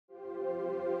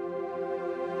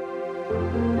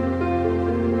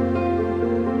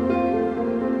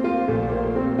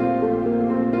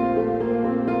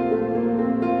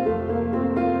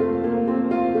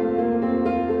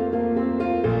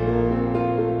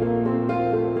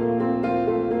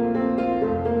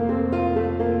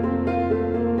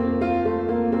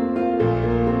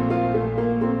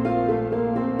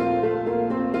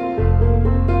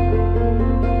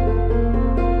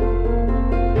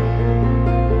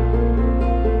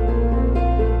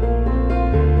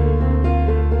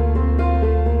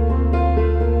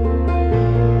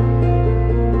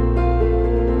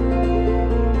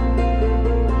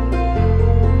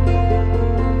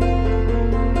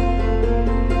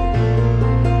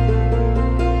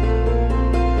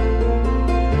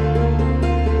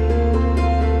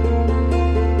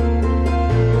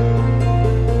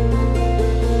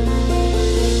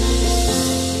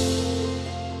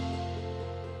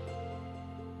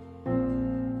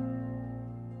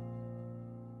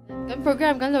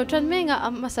program kan lo tran me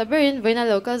nga masaberin voina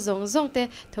lo ka zong te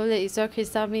Lal Isua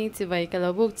Krista mi chibai ka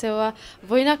lo buk chewa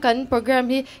voina kan program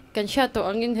hi kan sha to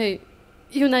angin hei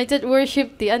United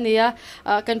Worship ti ania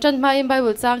kan tran ma in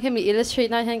Bible chang hemi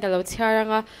illustrate na hen ka lo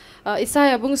chiaranga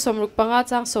Isaiah bung somruk panga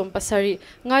chang som pasari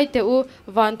ngai te u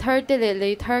van thar te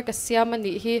le thar ka siam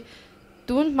ani hi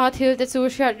tun ma thil te chu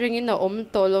shat ring in na om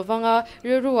to lovanga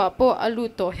ruwa po alu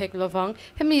to hek lovang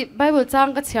hemi Bible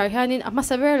chang ka chiar hianin ama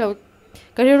saber lo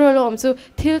kariro lo om chu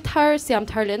thil thar siam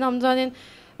thar le nam janin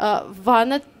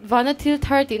vana thil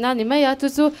thar ti na ni maya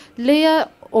chu leya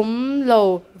om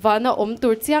lo vana om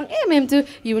tur chiang em chu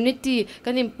unity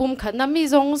kanin pum khatna mi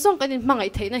zong kanin mangai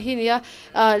theina hi nia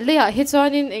leya he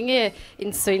chuanin enge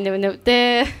in soine te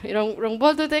rong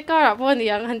bol tu te kara pon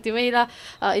yang hanti meila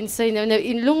in soine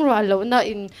in-lungrual lo na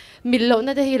in mil lo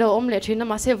na te hi lo om le thina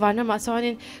ma se vana ma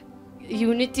chuanin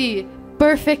unity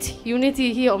perfect unity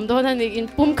hi omdona ni in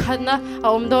pum khatna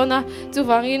omdona chu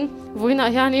wangin voina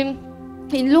hianin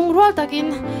in-lungrual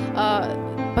takin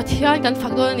Pathian kan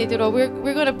fakdona ni tiro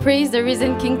we're going to praise the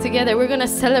risen king together, we're going to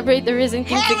celebrate the risen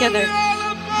king together.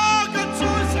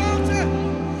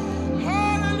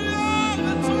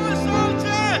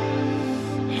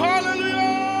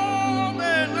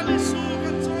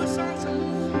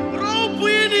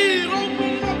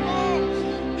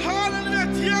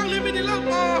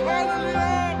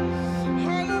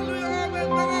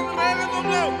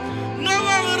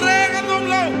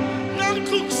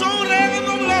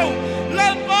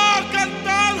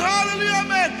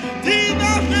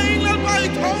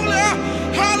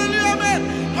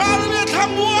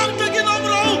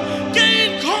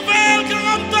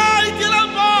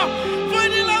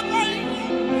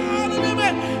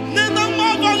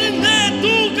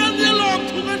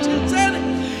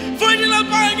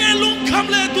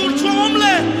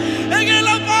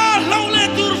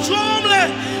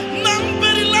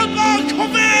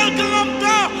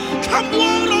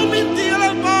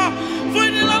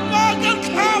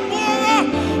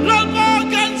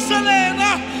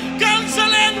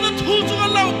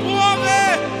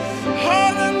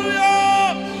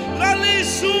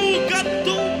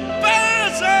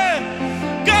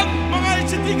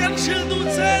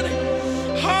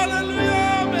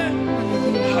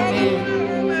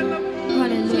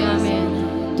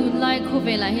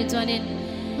 Vela he chuanin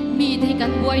mi thei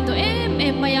kan buai to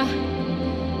em maya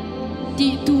ti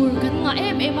tur kan nga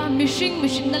em a mishing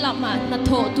na lama na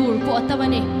tho tur po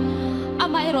atawani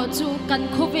amai ro chu kan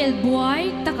khovel buai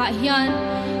taka hian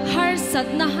har sat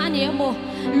na aniemo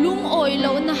lung oi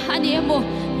lo na aniemo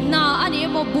na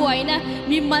aniemo buai na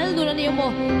mi mal nu na aniemo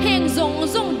heng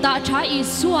zong da tha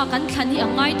Isua kan thani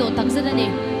angai to takzadani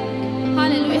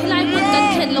hallelujah lai kun kan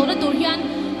khen lo na tur hian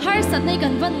har sat nei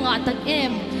kan van nga tak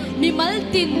em mi mal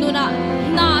tin nuna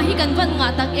na hi kan van nga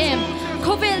tak em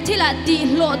khovel thila ti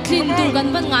lo thlin tur kan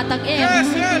van nga tak em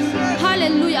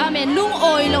hallelujah amen lung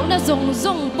oi lo na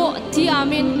zong bo ti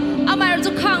amen amar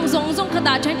chu khang zong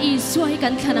khada chan Isua hi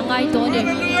kan thana ngai to ni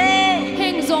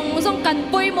heng zong kan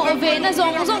poi mo ve na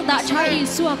zong da cha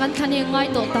Isua kan thani ngai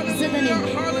to tak zedani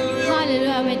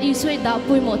hallelujah amen Isua da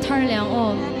poi mo thar liang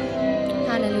om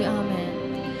hallelujah amen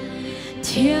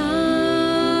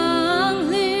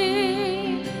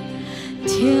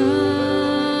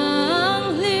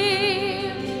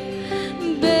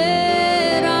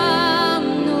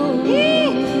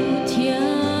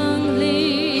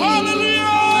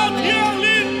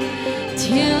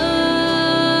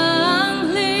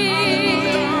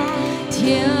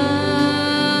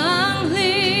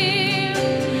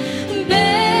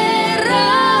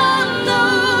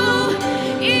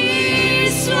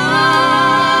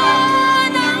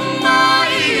Isuan ang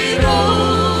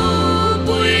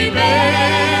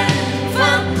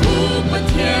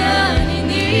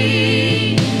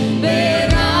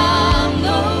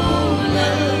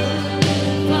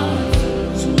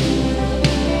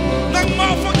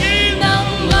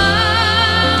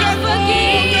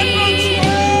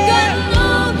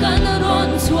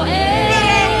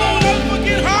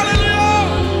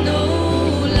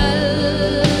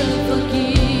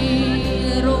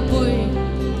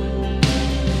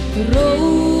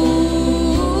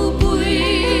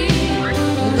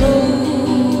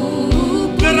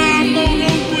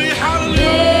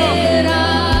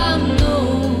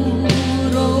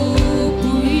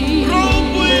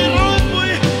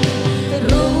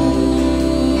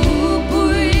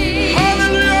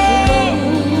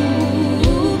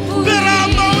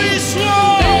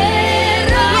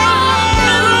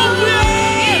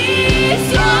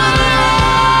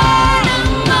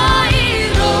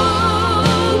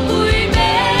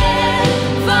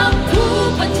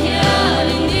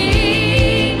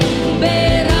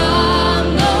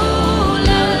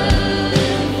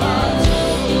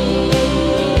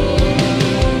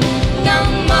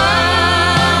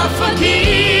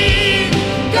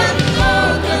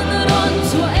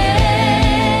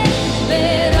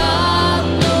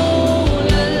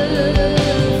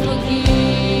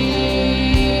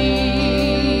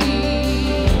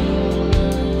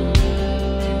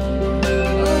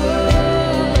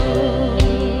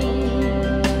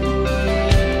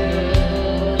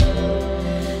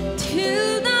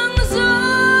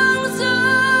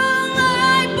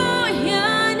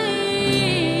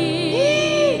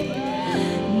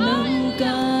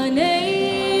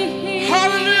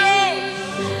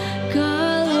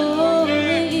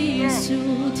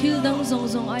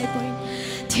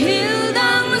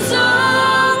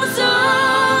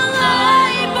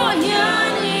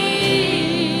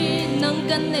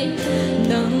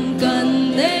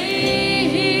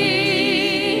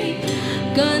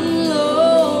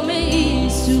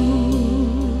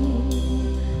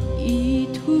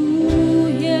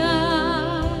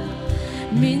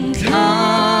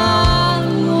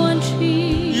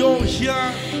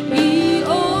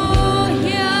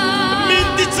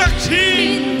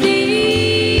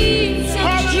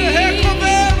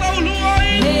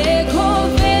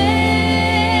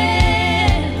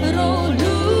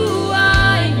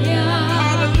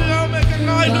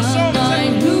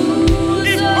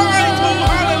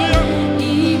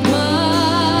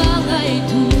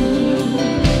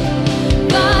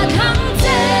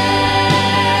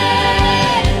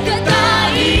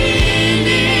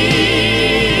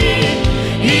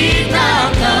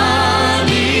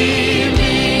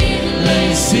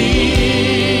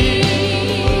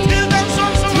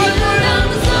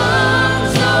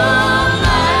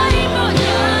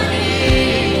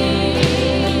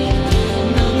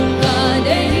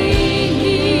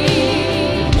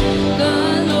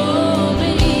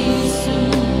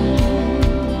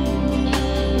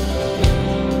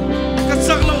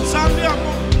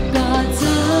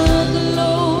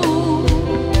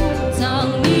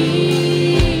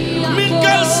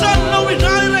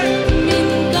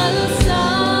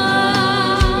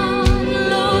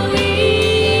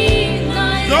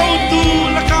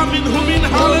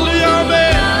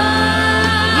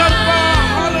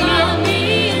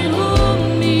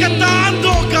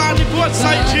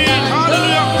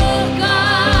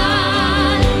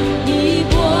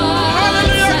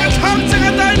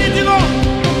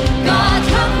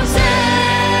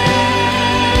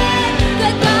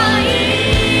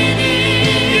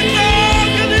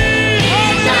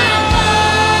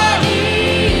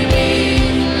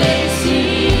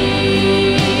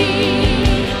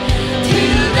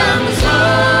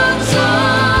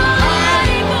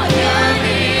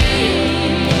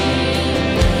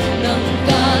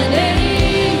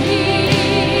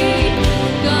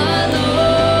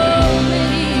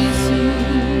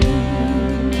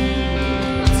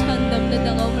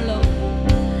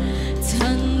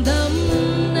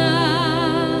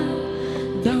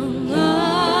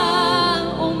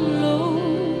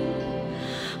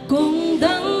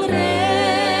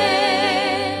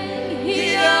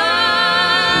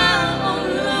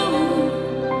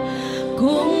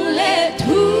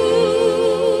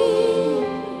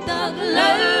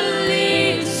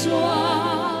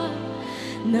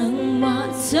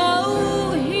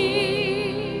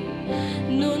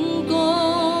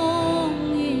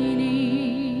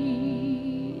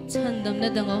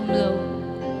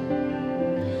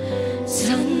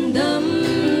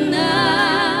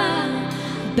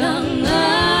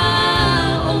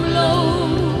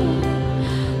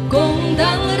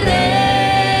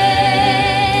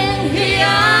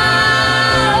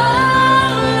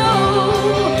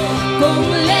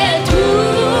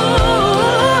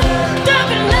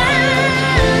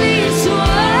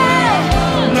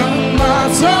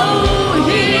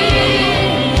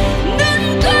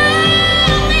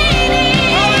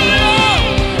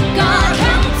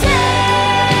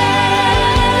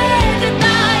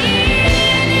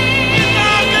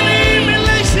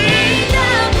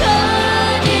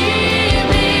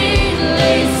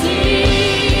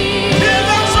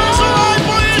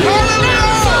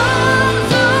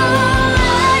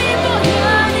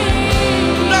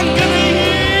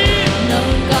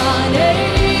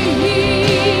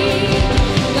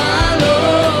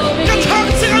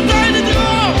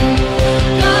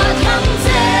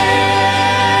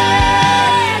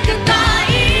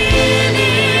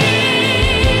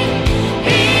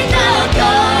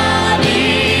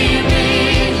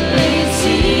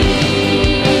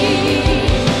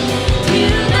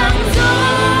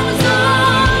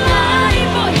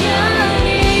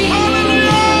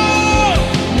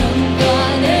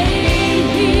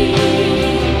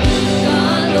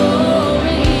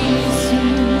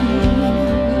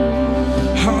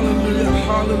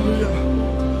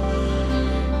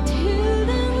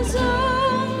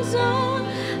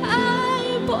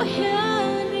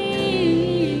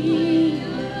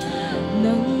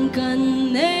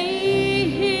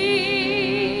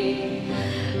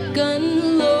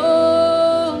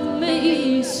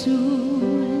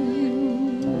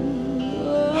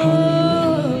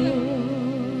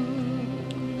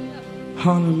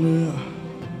Hallelujah.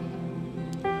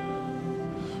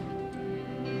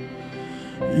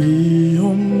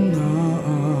 Iyom na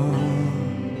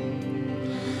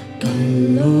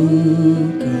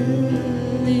kalukali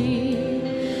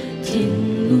tin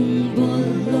lung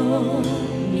bolo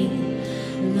min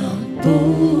na po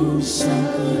sa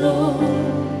ro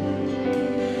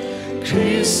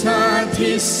Krista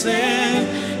tisen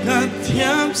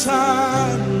ngatiam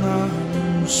sana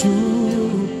su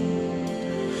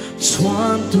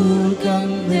Chuan tu kan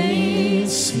nei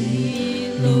si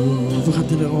lo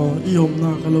Vakatile o iyom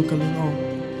na kalukalin o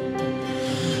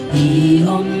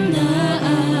iyom na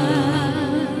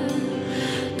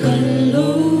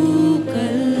kalukali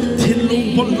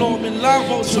bol lo min la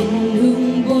bo so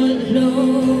lung bol lo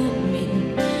min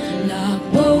la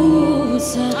bo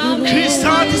sa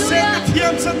Krista ti se ka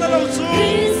thiam san na lo so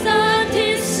Krista ti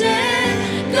se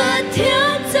ka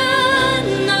thiam san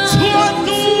na chuan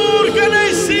tur ka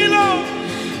nei silo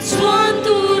chuan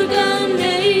tur ka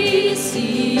nei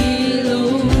silo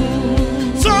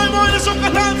soi moi na so ka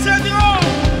lam se ti o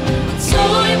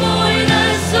soi moi na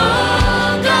so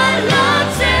ka lam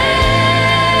se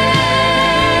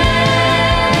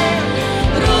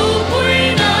ropui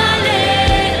na le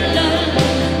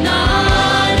na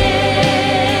le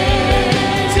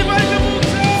chibai ka bu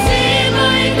se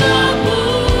chibai ka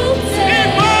buk se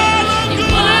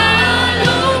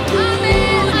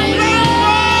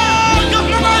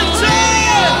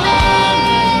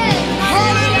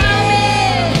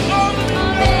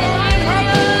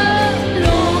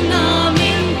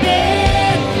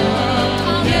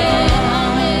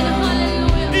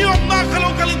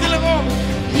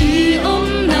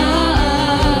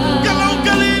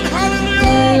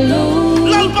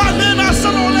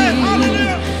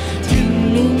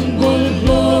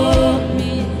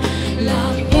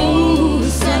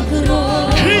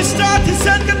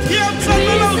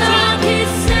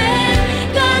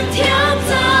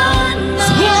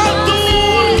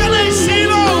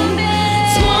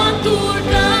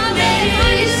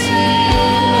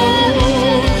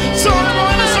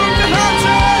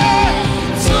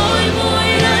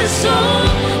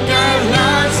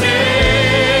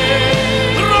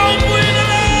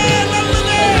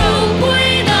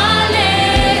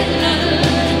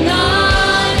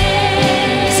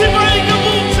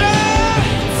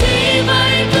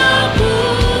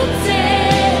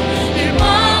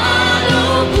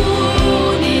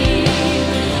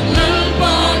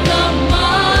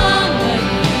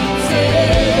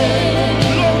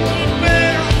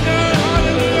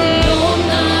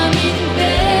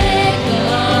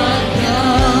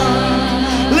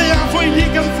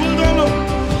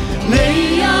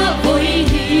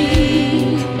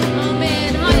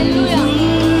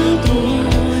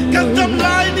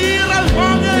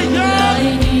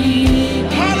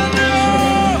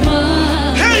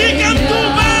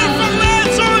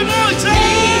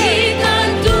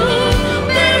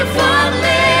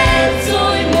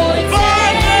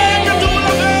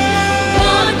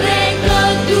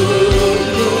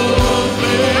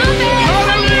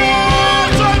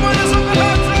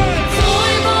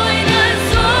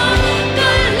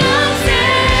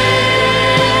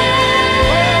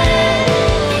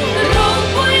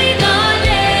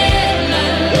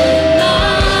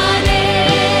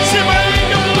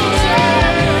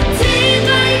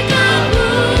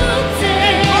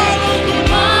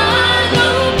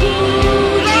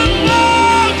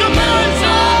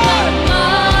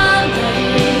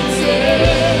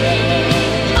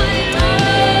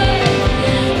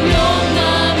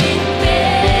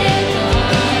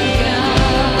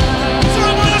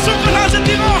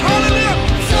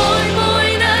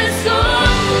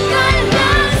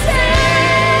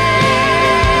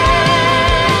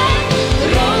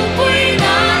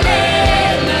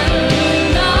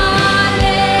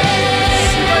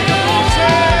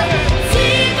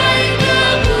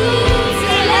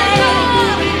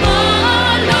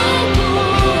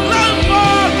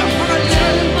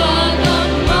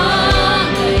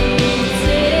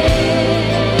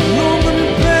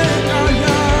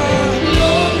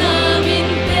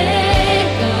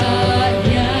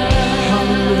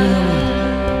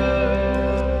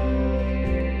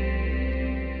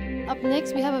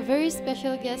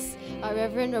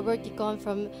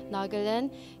From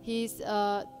Nagaland. He's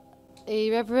a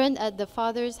reverend at the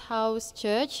Father's House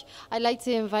Church. I'd like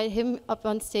to invite him up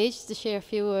on stage to share a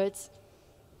few words.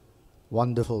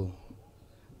 Wonderful.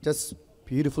 Just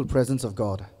beautiful presence of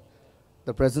God.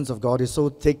 The presence of God is so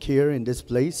thick here in this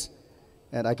place,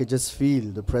 and I could just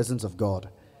feel the presence of God.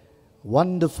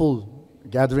 Wonderful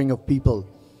gathering of people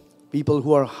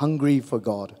who are hungry for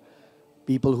God,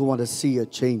 people who want to see a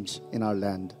change in our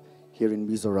land here in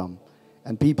Mizoram,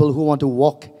 and people who want to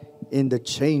walk in the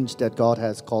change that God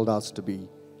has called us to be.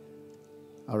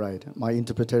 All right, my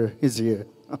interpreter is here.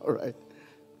 All right,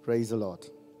 praise the Lord.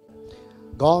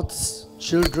 God's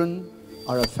children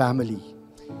are a family.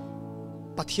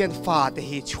 Pathian fa te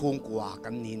hi chung kwa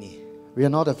kan ni ni. We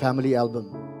are not a family album.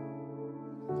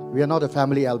 We are not a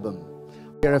family album.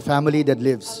 We are a family that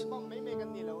lives.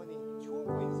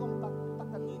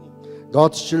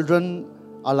 God's children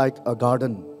are like a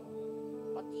garden.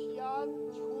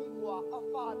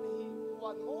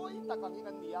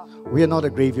 We are not a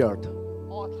graveyard.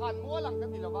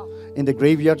 In the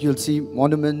graveyard, you'll see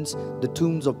monuments, the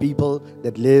tombs of people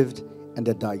that lived and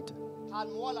that died.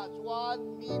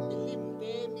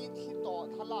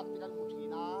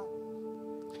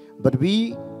 But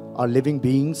we are living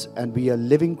beings and we are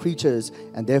living creatures,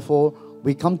 and therefore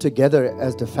we come together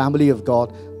as the family of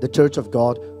God, the church of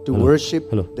God, to worship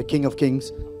the King of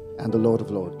Kings and the Lord of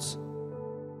Lords.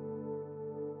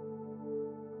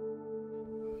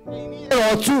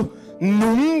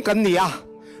 Nung kan nia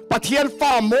Pathian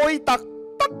fa moi tak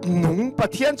nung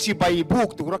Pathian chibai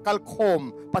buk tu rakal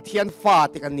khom Pathian fa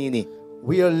te kan ni.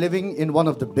 We are living in one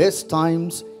of the best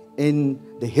times in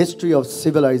the history of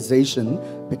civilization,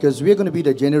 because we are going to be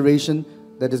the generation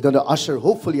that is going to usher,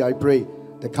 hopefully I pray,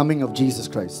 the coming of Jesus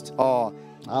Christ. Oh,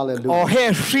 hallelujah. Oh,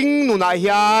 he sing nuna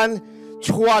hian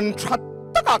chuan that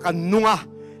taka kan nunga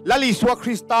Lal Isua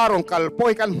Krista rong kal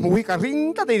poi kan hui kan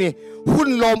ring ta ni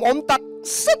hun lom om tak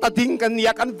sata ding kan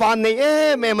nia kan van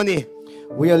nei mani.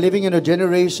 We are living in a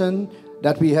generation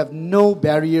that we have no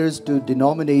barriers to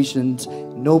denominations,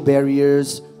 no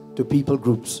barriers to people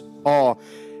groups. Oh,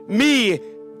 mi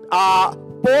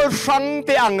Paul sang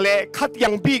te ang le khat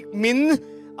yang big min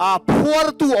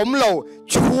puar tu om lo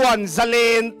chuan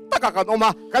zalen taka kan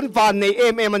oma kan van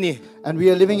nei mani. And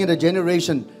we are living in a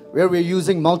generation where we are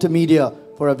using multimedia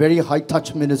for a very high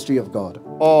touch ministry of God.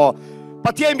 Oh,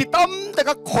 Pathian bitam te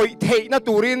ka khoi thei na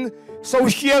turin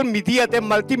social media te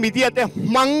multimedia te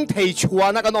mang thei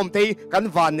chuana kan om thei kan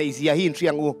van nei zia hin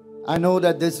chiang u. I know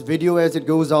that this video, as it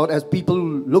goes out, as people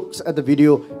looks at the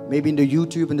video, maybe in the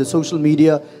YouTube and the social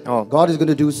media, God is going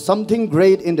to do something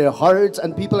great in their hearts,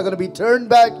 and people are going to be turned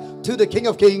back to the King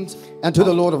of Kings and to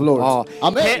the Lord of Lords.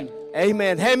 Amen.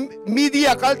 Amen. Hem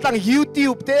media kaltang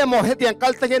YouTube te mo hetiang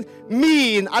kaltang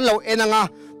min anlo enanga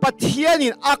Pathian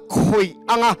in akhoi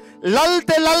anga lal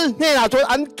te lal ne na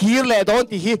to an kirle don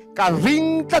ti hi ka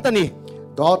ring tatani.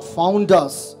 God found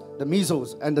us, the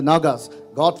Mesos and the Nagas.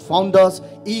 God found us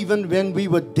even when we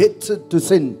were dead to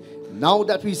sin. Now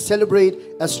that we celebrate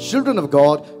as children of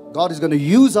God, God is going to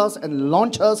use us and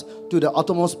launch us to the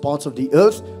uttermost parts of the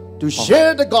earth to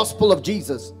share the gospel of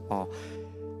Jesus.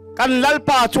 Kan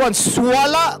lalpa chuan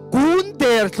suala kun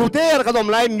der tuter kadom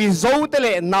lai mizo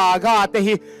tele naga te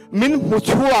hi min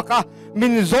muchuaka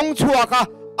min zong chuaka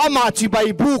ama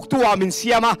chibai buk tua min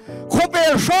siama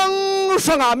khoper sang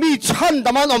sanga mi chan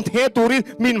daman om the turin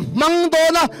min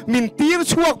mangdona min tir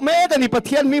chuak me tani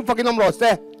Pathian mi fakin om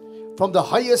roste. From the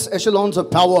highest echelons of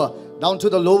power down to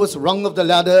the lowest rung of the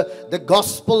ladder, the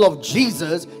gospel of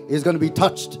Jesus is going to be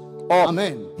touched.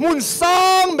 Amen. Mun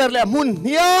sang berle mun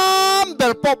yam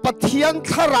ber po Pathian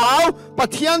tharau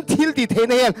Pathian thilti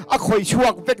thene akhoi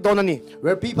chuak vek donani.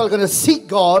 Where people are going to seek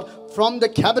God from the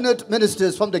cabinet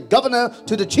ministers, from the governor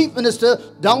to the chief minister,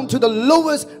 down to the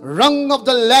lowest rung of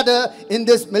the ladder in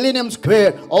this Millennium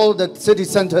Square, all the city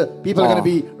center. People are going to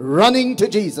be running to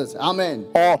Jesus. Amen.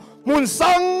 Mun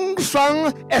sang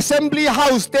assembly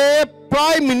house te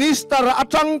prime minister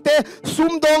atang te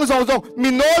sumdong zong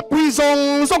minol pui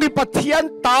zong ki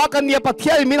Pathian ta kan nia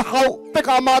Pathian min hau te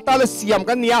ka ma ta le siam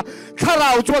kan nia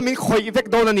tharau chu min khoi vek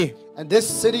donani. And this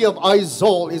city of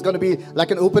Isuan is going to be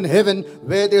like an open heaven,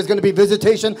 where there's going to be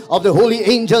visitation of the holy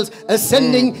angels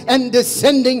ascending and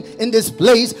descending in this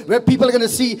place, where people are going to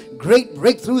see great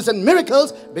breakthroughs and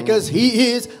miracles, because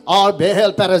He is our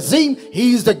Behel Parazim.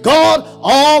 He is the God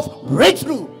of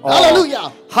breakthrough.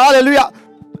 Hallelujah. Hallelujah.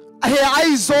 He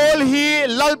Isuan hi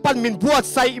Lalpa'n min buat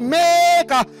sai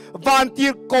meka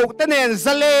vantir ko tenen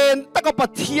zalen taka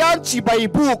Pathian chibai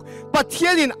buk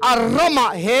Pathian in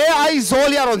arama he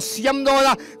Isuan aron siam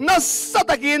dona na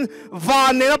satakin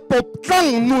vane na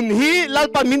poptang nun hi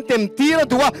Lalpa'n min temtira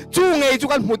duwa chungei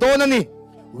chukan mudona ni.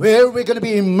 Where we're going to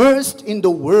be immersed in the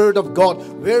Word of God,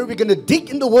 where we're going to dig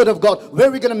in the Word of God,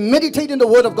 where we're going to meditate in the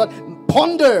Word of God,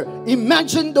 ponder,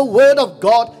 imagine the Word of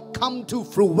God come to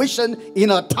fruition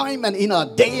in our time and in our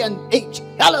day and age.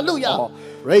 Hallelujah.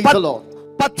 Praise the Lord.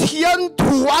 Pathian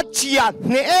tuachia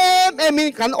ne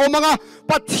emin kan o mga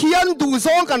Pathian du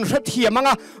zong kan hretia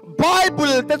mga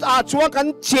Bible that chuan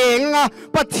kan chenga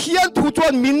Pathian tu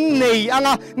chuan min nei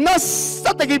anga na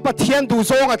satagi Pathian du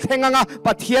zong a thenganga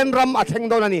Pathian ram a theng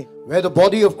donani. Where the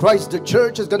body of Christ, the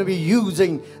church, is going to be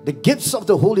using the gifts of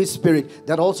the Holy Spirit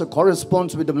that also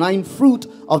corresponds with the 9 fruit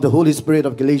of the Holy Spirit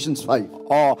of Galatians 5.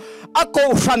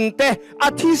 Ako sante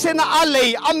athisena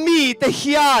alei ami te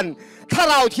hian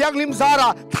tharau thiang lim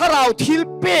zara tharau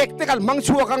Thilpek te kan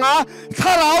mangchuak anga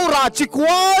tharau ra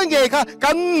chikwang nge ka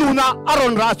kan nunna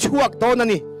aron ra chuak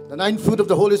donani. The 9 fruit of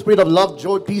the Holy Spirit of love,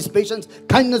 joy, peace, patience,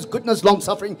 kindness, goodness,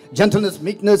 long-suffering, gentleness,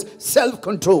 meekness,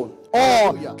 self-control.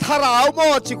 Oh, tharau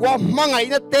mo chikwa mangai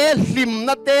na te, lim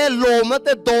na te, lom na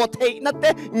te, do thei na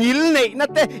te, ngil nei na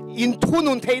te,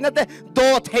 inthunun thei na te,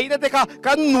 do thei na te ka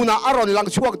nunna aron lang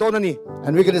chuak do na ni.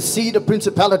 And we're going to see the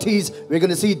principalities, we're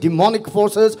going to see demonic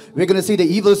forces, we're going to see the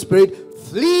evil spirit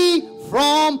flee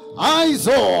from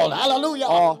Isuan. Hallelujah.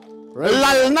 Oh,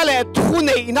 lal na le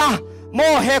thunei na.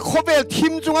 Mo he khovel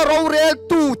thim chunga ro rel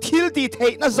tu thil ti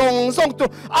thei na zong tu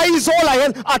Isuan la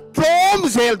hen atlom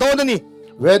zel do na ni.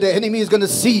 Where the enemy is going to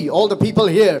see all the people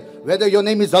here, whether your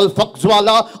name is Lal Fapa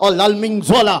or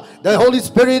Lalmingzuala, the Holy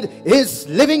Spirit is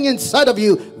living inside of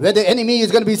you. Where the enemy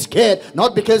is going to be scared,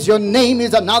 not because your name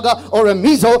is a Naga or a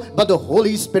Mizo, but the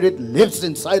Holy Spirit lives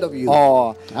inside of you.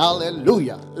 Oh,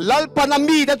 hallelujah. Lalpa'n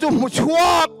ami da tu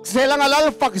muchuak sela nga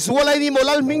lal fak zualay ni mo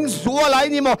lal ming zualay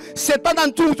ni mo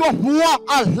setanan tu mua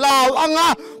alaw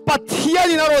anga Pathian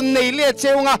ni naron neile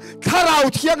cheu nga tharau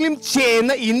thiak lim che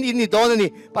na in ni don ni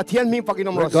Pathian ming fakin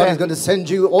mo. God is going to send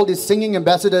you all these singing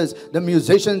ambassadors, the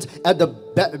musicians, at the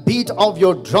beat of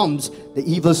your drums. The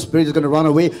evil spirit is going to run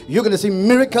away. You're going to see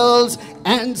miracles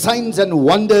and signs and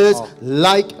wonders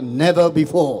like never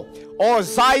before. Oh,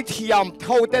 zai thiam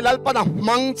thau te lalpa'n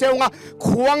mang cheu nga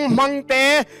khuang mang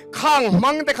te khang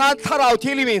mang te kha tharau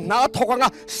thilimi na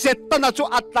thokanga setana chu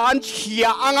atan chia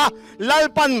anga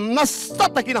lalpa'n na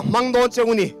satakina mang don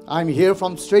cheu ni. I'm here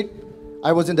from straight.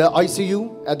 I was in the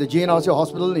ICU at the JNRC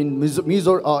hospital in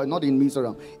not in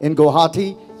Mizoram, in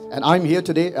Guwahati. And I'm here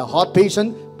today, a heart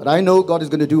patient, but I know God is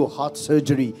going to do a heart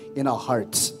surgery in our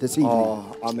hearts this evening.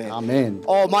 Oh, amen. Amen.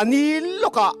 Oh, mani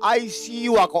loka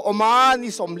ICU ako, o mani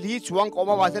somli chuang ko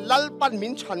mawase lalpa'n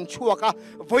min chan chuaka,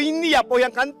 voini apo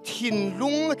yang kan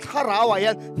tinlung tharawa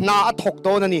yan na atok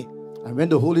do na ni. And when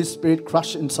the Holy Spirit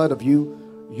crushes inside of you,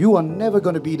 you are never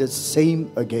going to be the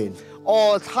same again.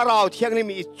 Oh, tharau thiang ni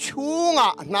mi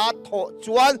chunga na tho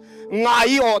chuan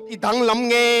ngai ot idang lam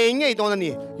nge do na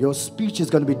ni. Your speech is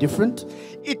going to be different.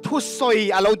 Ithusoi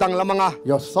alo dang lamanga.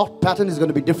 Your thought pattern is going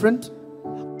to be different.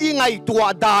 Ingai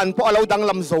tua dan po alo dang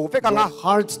lam zo fe Your kanga.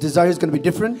 heart's desire is going to be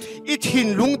different.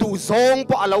 Ithinlung tu zong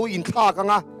po alo in tha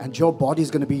kanga. And your body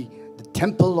is going to be the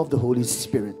temple of the Holy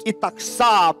Spirit.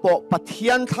 Itaksa po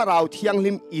Pathian tharau thiang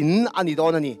lim in ani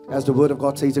do na ni. As the word of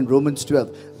God says in Romans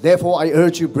 12, therefore I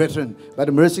urge you, brethren, by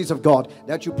the mercies of God,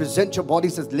 that you present your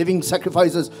bodies as living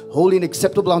sacrifices, holy and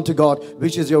acceptable unto God,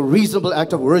 which is your reasonable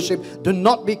act of worship. Do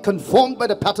not be conformed by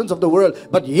the patterns of the world,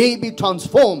 but ye be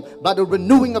transformed by the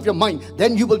renewing of your mind.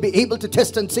 Then you will be able to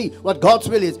test and see what God's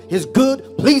will is, His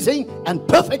good, pleasing, and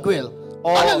perfect will.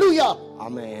 Oh. Hallelujah.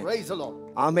 Amen. Praise the Lord.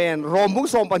 Amen. Romung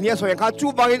som Pathian so yang ka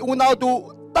chu bangin unaw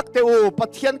tu takte o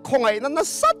Pathian khongai na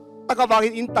nasat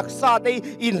takawangin in taksa te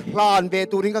in hlan ve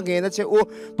turing ka ngena che o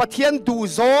Pathian du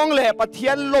zong le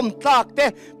Pathian lom tlak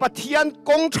te Pathian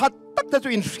kong that takte chu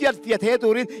in riat fiat he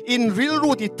turin in ril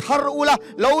ru ti thar ula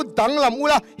lo dang lam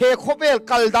ula he khovel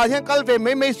kal da hen kal ve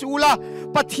me sula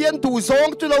Pathian du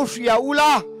zong tu lo ria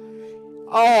ula.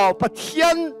 Oh,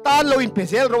 Pathian tan lo in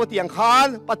pesel ro tiang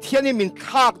khan Pathian ni min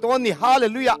thak don ni.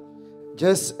 Hallelujah.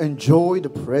 Just enjoy the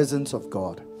presence of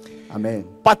God. Amen.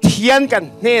 Pathian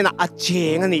kan ne na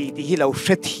acheng ani ti hi lo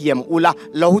hrethiam ula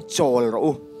lo chol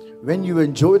ro. When you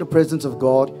enjoy the presence of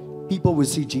God, people will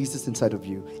see Jesus inside of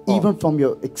you, even from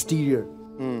your exterior.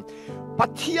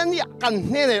 Pathian ni kan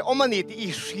ne ne omani ti I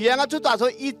rianga chu ta so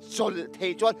I chol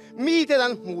thei chuan mi te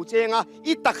nan mu chenga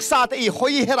I taksa te I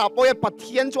hoi hera po ya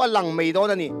Pathian chu alang mei do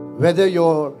na ni. Whether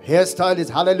your hairstyle is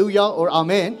hallelujah or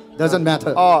amen, doesn't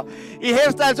matter. Oh, I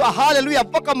hairstyle chu hallelujah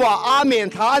pakamo amen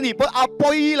tha ni po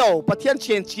apoi lo Pathian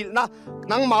chen chil na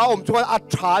nang ma om chuan a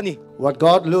tha ni. What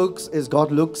God looks is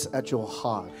God looks at your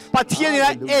heart. Pathian ni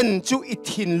na en chu I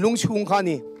thin lung chung kha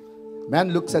ni.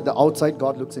 Man looks at the outside,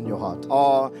 God looks in your heart.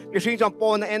 Oh, I sing chuan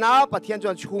po na ena Pathian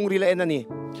chuan chung ri le na ni.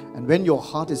 And when your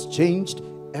heart is changed,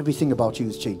 everything about you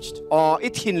is changed. Oh, I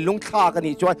thin lung thak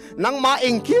ani chuan nang ma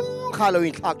engkim kha lo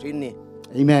in thak thin ni.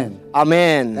 Amen.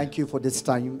 Amen. Thank you for this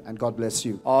time and God bless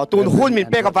you. Oh, tun hun min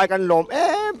pe ka vai kan lom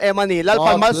ani Lalpa'n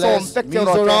God mal som bless pek teo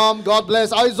ro se. Mizoram, God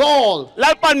bless Isuan.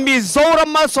 Lalpa'n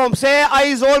Mizoram mal som se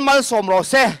Isuan mal som ro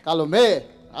se. Kalome.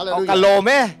 O Hallelujah.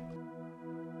 kalome.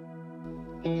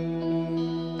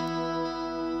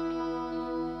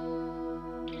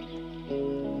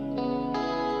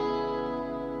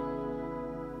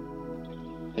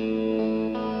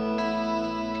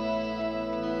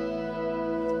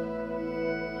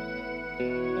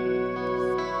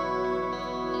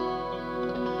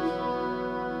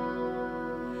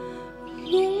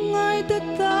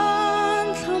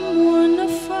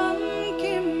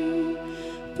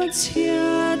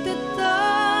 Chia te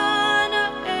ta na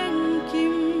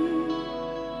engkim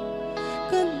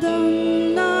kadam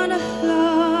na na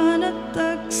hla na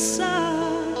taksa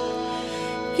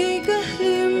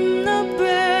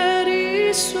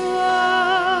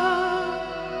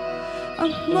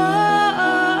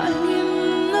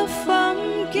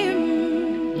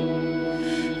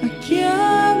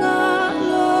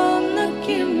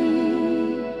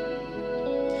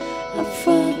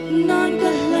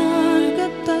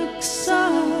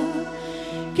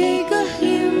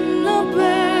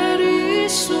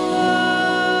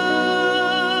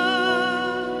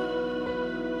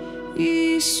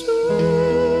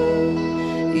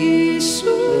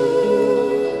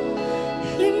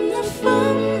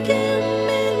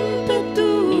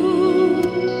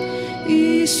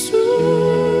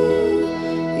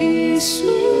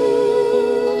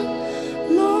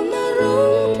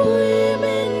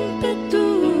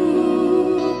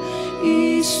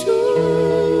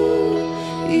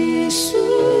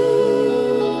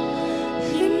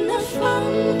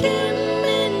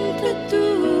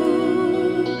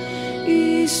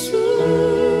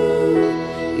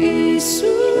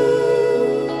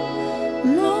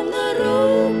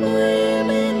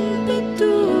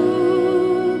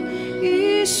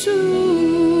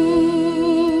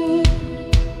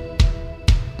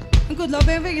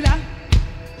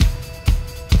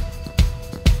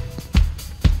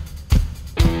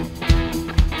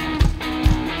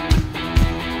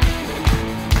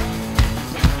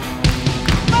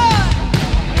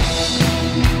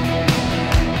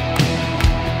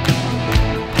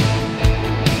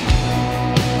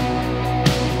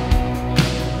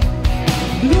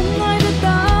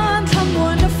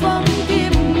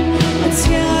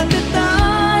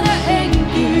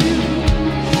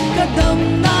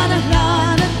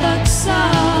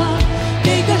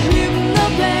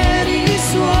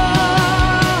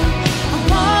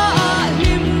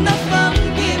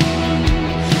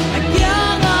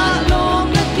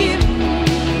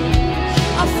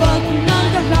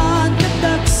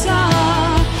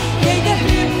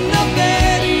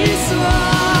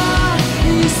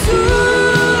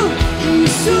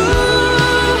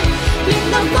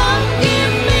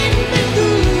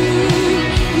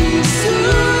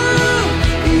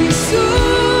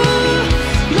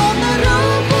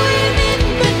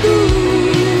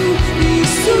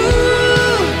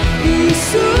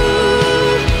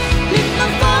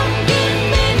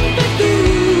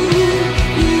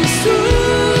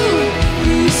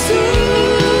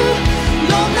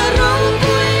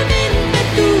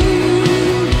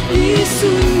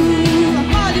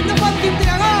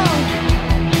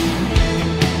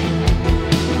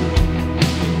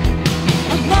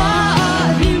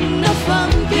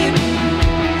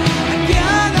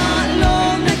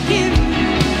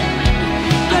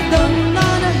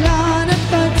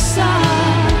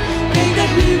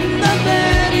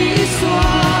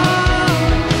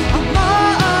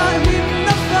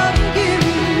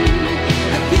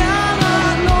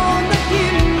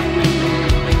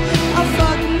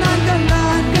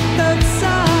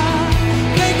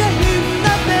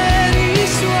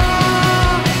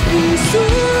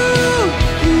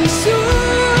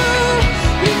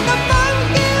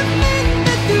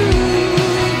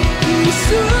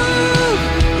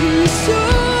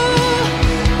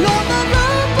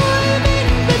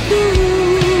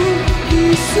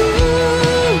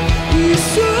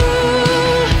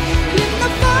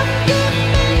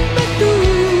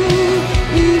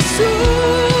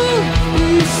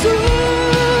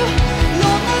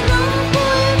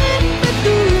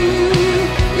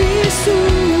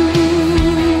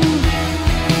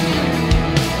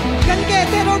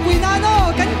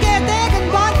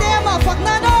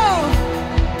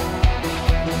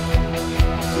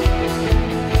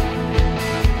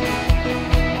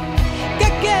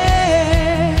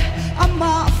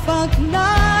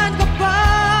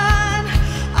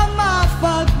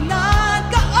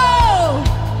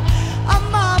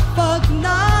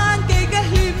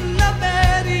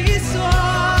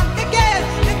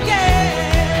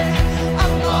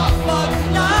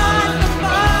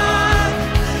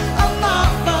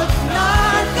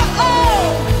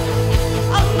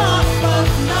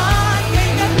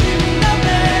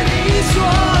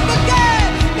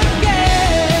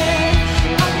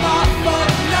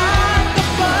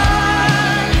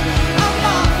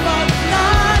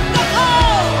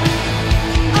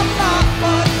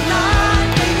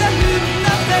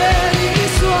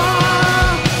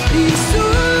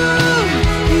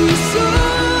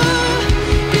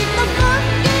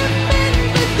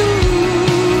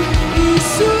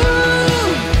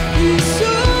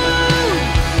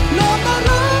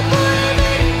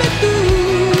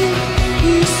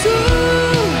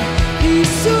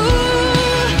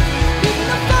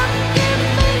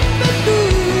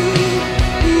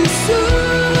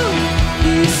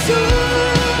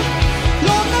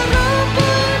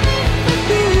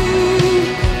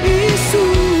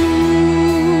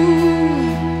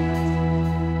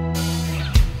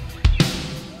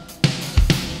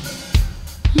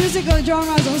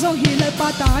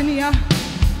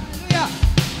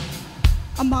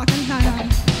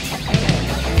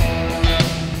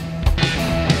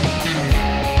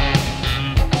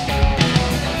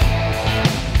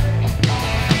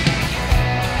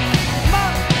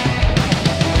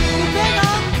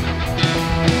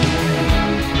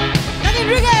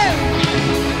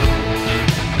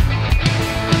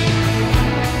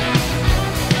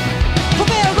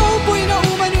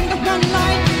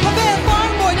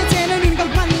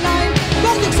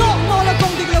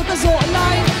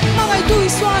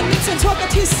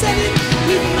thi senin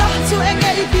lim na chu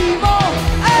enge I bi mo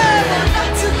na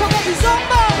chu khome I zawng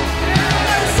mo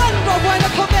san ro boy na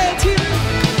khome tim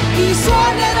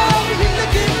Isuan and all in the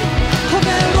king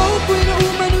khome ropui na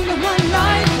nung na man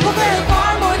line khome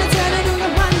bar mo na tena nung na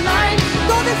man line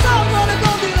go the zawng no na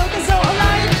go the look so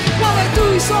line while I do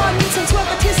Isuan in some sweat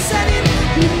thi senin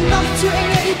lim na chu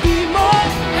enge I bi mo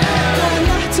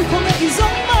na chu khome I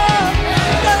zawng mo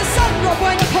san ro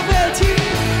boy na khome tim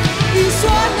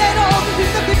Isuan and all in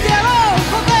the king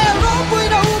khome ropui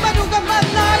na nung na man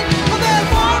line khome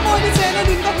bar mo na tena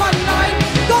nung na man line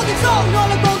go the zawng no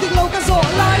na go the look so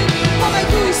line while I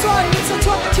do Isuan in some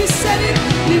sweat thi senin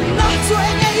lim na chu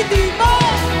enge I bi mo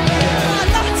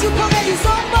na chu khome I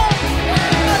zawng mo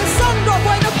san ro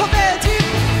boy na khome tim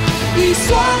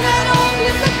Isuan and all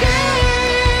in the king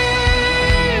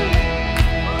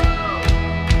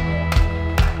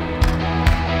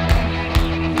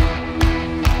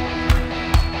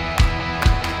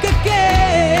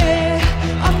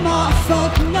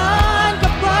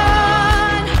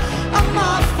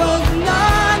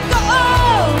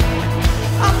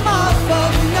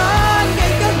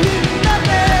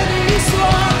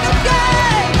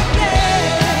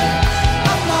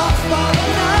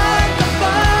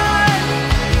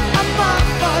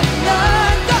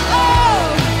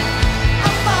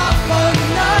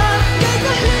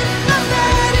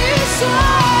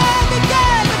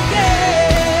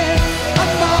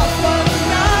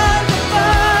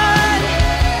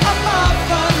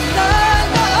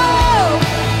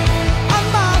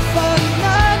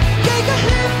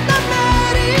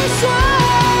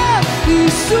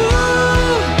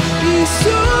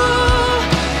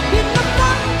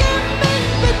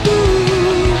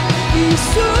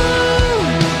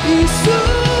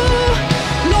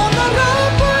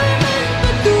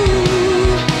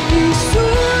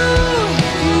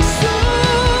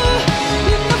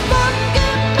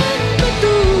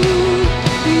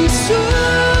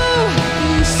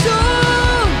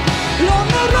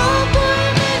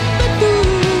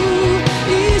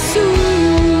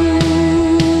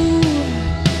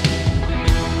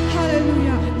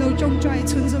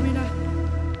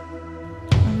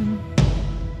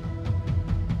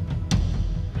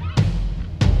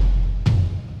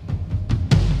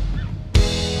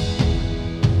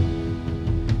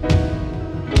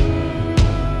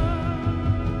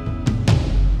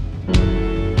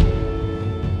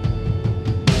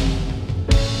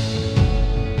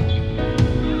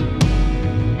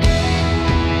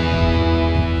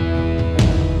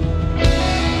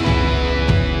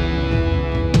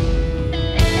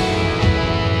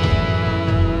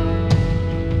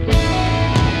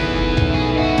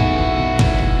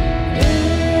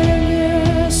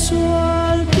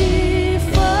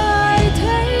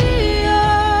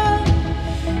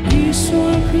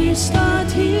Isuan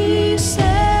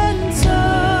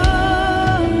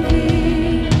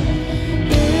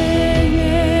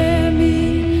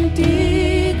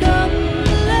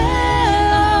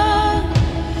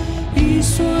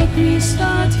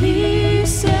Krista thi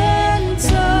sen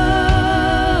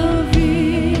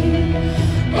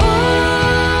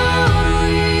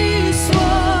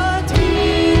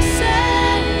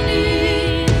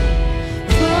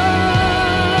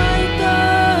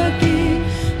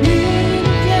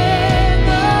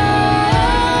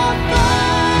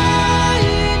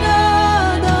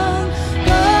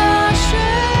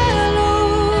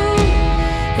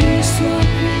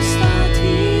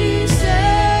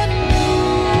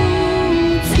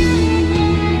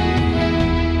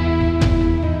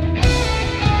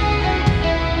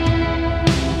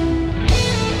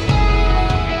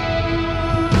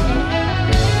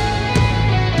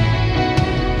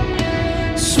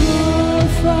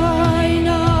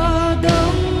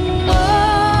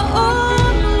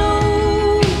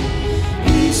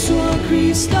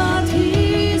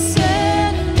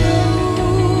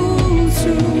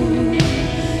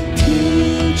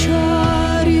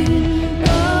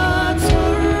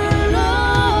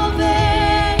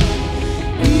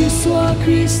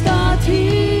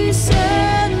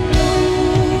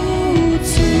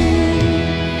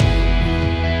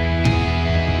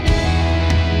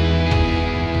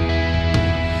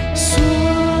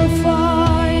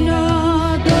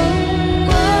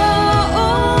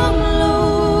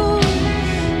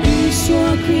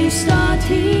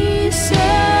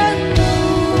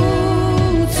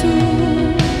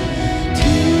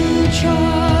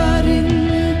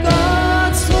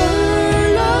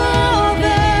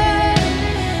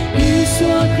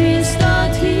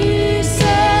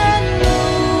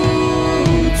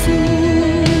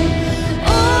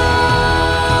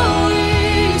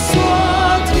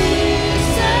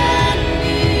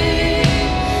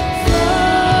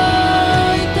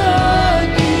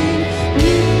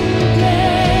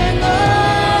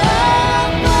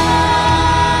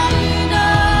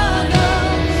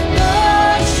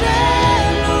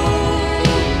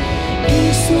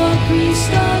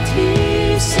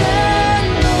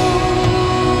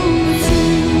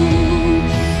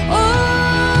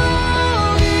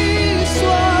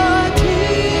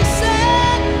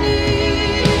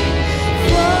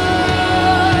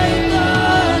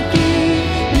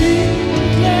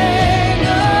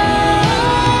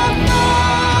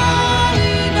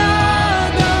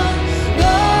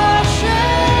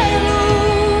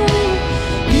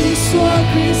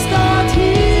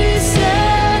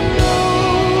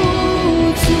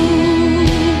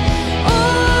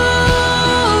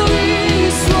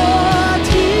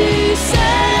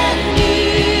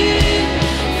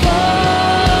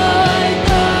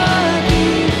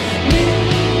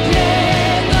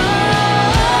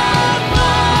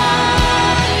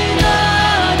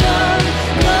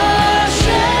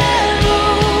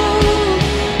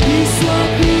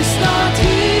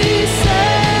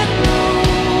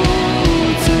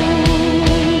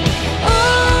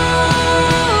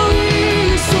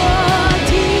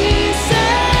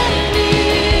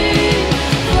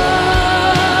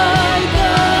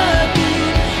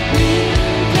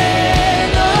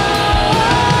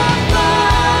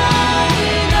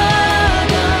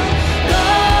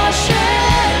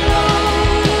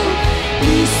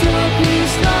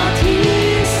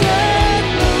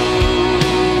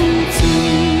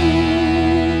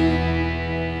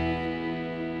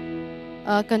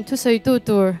kan tu soi tu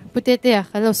tur Pu.KLR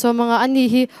kalau so mga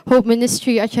anih hope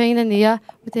ministry at chiang na niya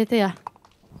Pu.KLR.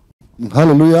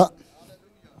 Hallelujah.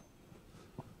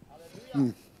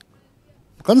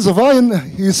 Kan zavain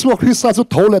Isua Krista chu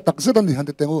thole tak zedani han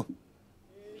te tengu.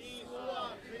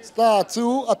 Sta chu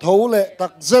a thole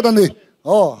tak zedani.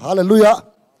 Oh, hallelujah.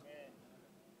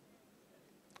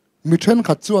 Mi then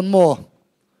khat chuan mo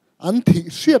an thi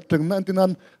siat teng na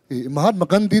antinan Mahatma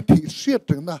Gandhi thi siat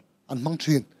teng na an mang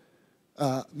thin.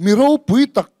 Mi ropui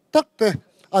tak tak te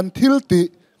an thilti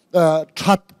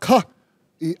that kha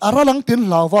aralang tin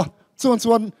lawa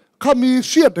chuan kami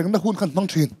siat teng na hun khan mang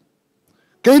thin.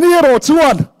 Cái này rồi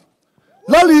chuan,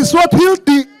 Lal Isua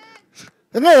Thilti,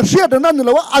 nghe siết đếnนั่นเล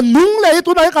ยว่าอันนุ่งเลย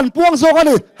ตัวไหนกันพวงโซกัน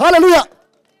นี่ฮาเลลูยา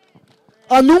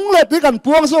อันนุ่งเลยที่กันพ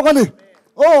วงโซกันนี่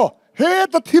โอ้เฮ้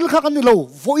แต่ทิลข้ากันนี่เรา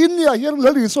โวินเนี่ยยัง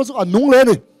Lal Isuaอันนุ่งเลย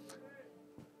นี่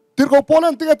ติดกับพอ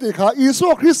นั้นติดกันที่ข้าอิสุ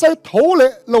คริสต์ทั่วเลย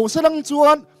เราเสด็จชว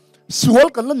นสวล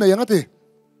กันนั่นเนี่ยยังไงที่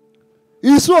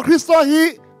อิสุคริสต์ฮี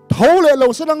ทั่วเลยเรา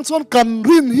เสด็จชวนกัน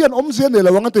รินเฮียนอมเสียนเนี่ยเร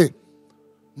าว่าไงที่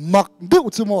มักเดือด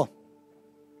จิโม่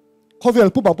ข้อเวล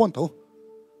ผู้บ่าวปนเถอะ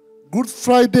Good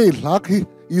Friday หลักฮี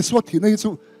อิสวะที่นี่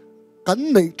จู่กัน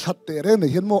ในชัดเตเรใน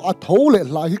เห็นโมอัฐโลเลย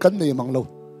หลักฮีกันในมังเรา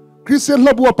คริสเตียนล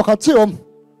ะบัวประคัตเชื่อม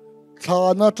ชา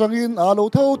ณาจังอินอาโล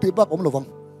เท่าที่บักอมระวัง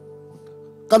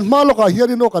กันมาลูกเฮีย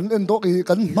ริโนกันเอ็นโด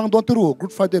กันมังดอนตุรู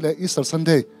Good Friday และ Easter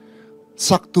Sunday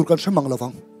สักตัวกันเชื่อมังระวั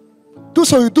งตุ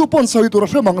สอยตุปนสอยตัว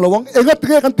เชื่อมังระวังเอ็งก็เท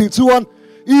กันติดชวน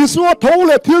อิสวะเท่าเ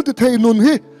ลยที่ติดเทนุน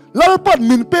ฮีLalpa'n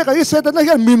มินเป้กับอิเซตันนั่นเ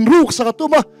ห็นมินรูกสักตัว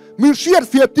มามินเชียด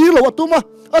เฟียตีเราตัวมา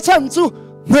อาจารย์จู่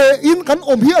เฮอินกัน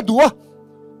อมเฮียดัว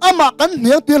อามากันเ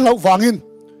นียเตียนเราวางอิน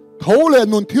เท่าเลย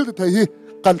นุนที่ติดเทฮี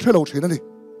กันเชื่อเราเช่นนี้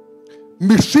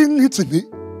มิชิงฮิจินี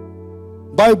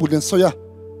ไบเบิลเรียนสอย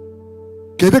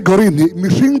เกเดกอรีนี้มิ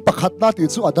ชิงประคัตนาติ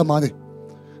จู่อาดัมมานี่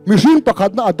มิชิงประคั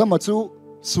ตนาอาดัมมาจู่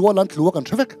สวาลันทลัวกันเ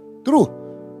ชฟกตรู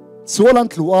สวาลัน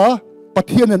ทลัวปัทเ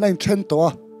ทียนในเชนตัว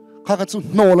ข้าก็จู่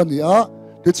โนลันนี่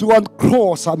ที่ชวนครอ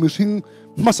สมิชิง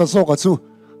มาสะโซกันจู่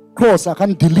ครอสกัน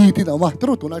ดีลีตินออกมาต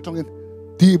รุตัวไหนจังอิน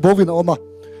ดีบวินออกมา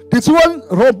ที่ชวน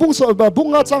รบบุ้งสอบบุ้ง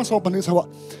งาจังสอบปันนี้สวะ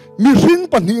มิชิง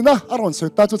ปันนี้นะอารอนสุ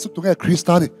ดตาจุดตัวไงคริส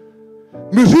ต์นี่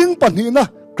มิชิงปันนี้นะ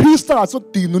คริสต์จุด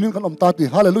ตีนุนินกันอมตาติ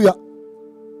ฮาเลลูยา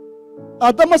อา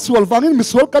ดัมมาสวลฟังอินมิ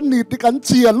สวลกันนี่ติกันเ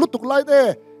จียนลุตุกไล่เด้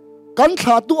กันข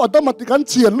าดตัวอาดัมมาติกัน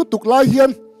เจียนลุตุกไล่เฮียน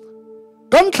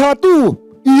กันขาดตัว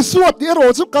อิสวะที่รอ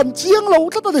จุกันเจียงเรา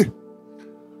ตั้งแต่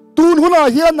ตูนหัวหน้า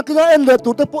เฮียนนักกีฬาเอ็นเลตั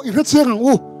วแต่พออีกเชียง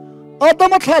อูอาดัม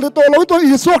มาถ่ายตัวเราตัว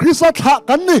อิสวะคริสต์ถ่า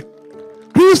กันนี่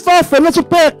คริสต์เฟลแล้วจะ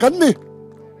เป๊กกันนี่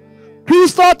คริ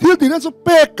สต์ที่ตีนั้นจะเ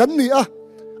ป๊กกันนี่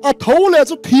เท่าเลย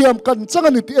จะเทียมกันจังกั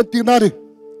นนี่ตีเอ็นตีนาดิ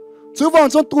จะวาง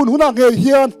จนตูนหัวหน้าเ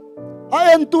ฮียนเ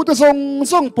อ็นตัวจะ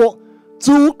ส่งปะ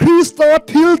จูคริสต์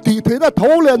ที่ตีเท่านั้นเท่า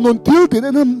เลยนนที่ตี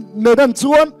นั้นในด้านช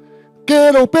วนเก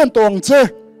เราเป็นตัวงเจ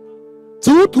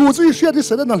จูถูกที่เชียที่เส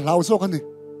ด็จนั้นเหล่าโซกันนี่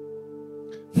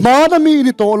มาดมี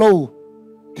นี่โตเรา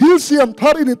ที่เสียมทา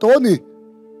รินี่โตนี่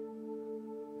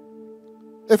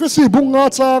FSC บุงงา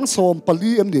จางสมป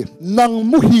ลีเอ็มนี่นัง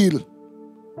มุฮิล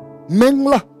เมง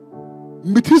ละ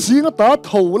มิที่สิงตาเ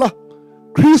ท่าละ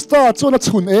คริสต์จน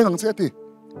ชุนเองอังเจติ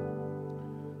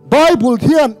ไบเบิลเ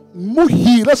ทียนมุ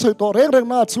ฮิละสวยตัวเร่ง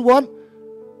น่าชวน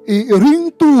ริง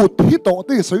ตูที่โต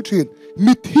ที่สวยชิน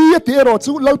มิที่ที่เรา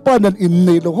จูลัลปานันอิน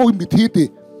นี่เราเขามิที่ที่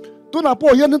ตัวน่าพอ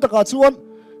ยันนึกตะการชวน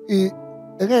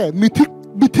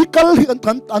มิทิกัลที่อัน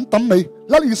ตั้มไหม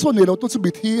Lal Isuaเนี่ยเราตัวจะ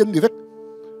มิทิอันนี้เวก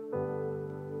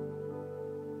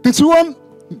ติดชวน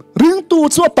ริงตัว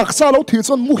ชวนตักซาเราถือช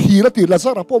วนมุฮีละตีละซ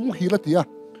าเราพอมุฮีละตี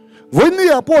วันนี้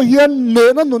พอเฮียนเน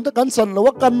นันนุนตะกันสันเรา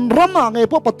ว่ากันรำอะไร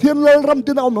พอปัทเทียนเรารำ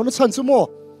ที่น่าเอาหนุนสันสมอ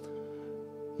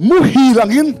มุฮีหลัง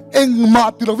อินเอ็งมา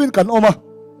ที่เราวิ่งกันออกมา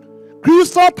คริส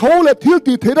ต์เท่าเลยที่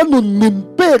ตีเทนันนุนมิน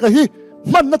เป้กันฮี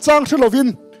มันน่าจังเชลวิน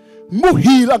มุ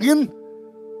ฮีหลังอิน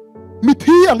มิ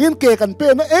ที่อังเงินเกกันเป็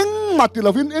นนะเอ็งมาติล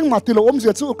าวินเอ็งมาติลาอมเสี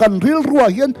ยสู้กันริลรัว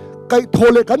เฮียนไก่โท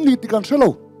เลกันนี่ติกันเชล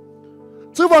ว์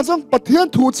ซึ่งวันซึ่งปฏิญ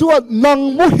ถูกชวนนัง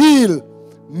มุฮิล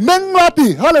เมงลาติ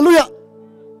ฮาเลลูยา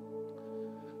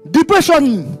depression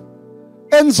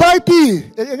anxiety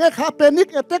เอ็งไงข้าเป็นนิก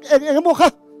เอเต็กเอ็งโมข้า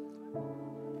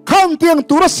ข้างเตียง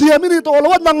ตุรเสียมินิตัวเรา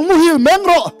ว่านังมุฮิลเมง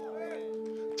รอ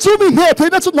จู่มีเหตุที่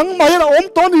นั่นจุดนังไม่ละอม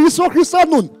ตอนนี้อิสวะคริสต์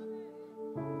นุน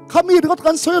ข้ามีที่เขา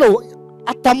กันเสียเรา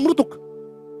อาตัมรุตุก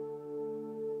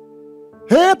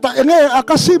เฮ้แต่เองอา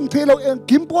กาศิมที่เราเอง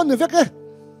กิมปอนนี่เวก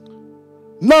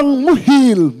นังมุฮิ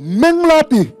ลเมงลา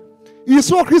ติอิส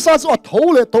วะคริสต์อัฐโล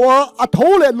เลตัวอัฐโ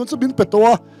ลเลนุนจะบินไปตัว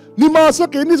นี่มาสั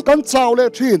กนี่กันเจ้าเล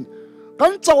ชินกั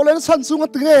นเจ้าเลสันสุง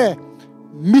ติเง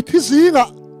มิทิสิงะ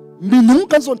มีนุ่ง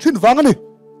กันส่วนชินฟังนี่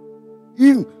อิ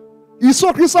ง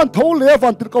Isua Krista Thawhlehna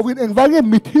van tir kawin eng wange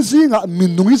mit hi zinga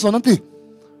min nung hi zonanti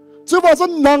chuwa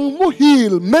zon nang mu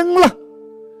hil mengla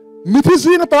mit hi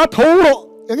zinga ta thawro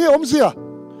enge omsia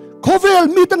khovel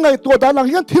mi ta ngai to da lang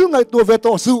hian thil ngai to ve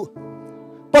to su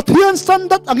Pathian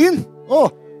standard angin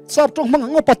sap tong mang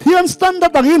ngo Pathian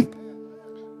standard angin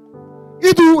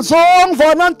idu zawng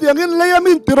vanan tiangin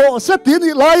leyamin tiro setin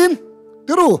I lain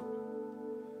tiru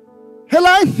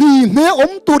helai hi ne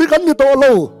om turi kan ni to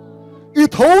lo I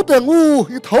thấu tiền ngu,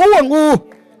 I thấu à ngu,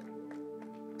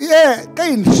 cái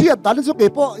in siết đã đến số cái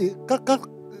po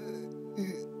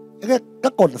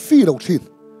các con phi đầu tiên,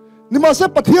 nhưng mà sẽ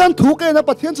Pathian thủ cái này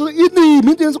Pathian số ít đi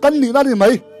mình tiền số căn nỉ ra đi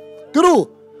mấy, cái đó,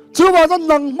 chưa bao giờ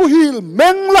năng mu hil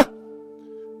meng la,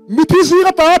 mi thi sĩ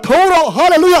cái ta thấu rồi,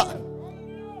 hallelujah,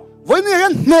 với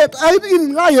những net ai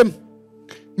in ngay em,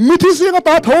 mi thi sĩ cái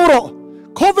ta thấu rồi,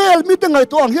 khó về mi tiếng ngày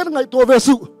tuang hiện ngày tuang về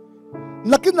sự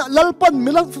nakin na Lalpa'n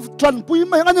milang tlpui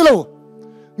may nga nilo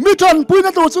mi tlpui na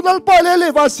to su Lalpa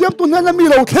lele wa siam tu na mi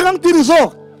lo khengang tiri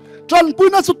so tlpui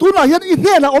na su tu na hian I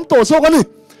hne na om to so kani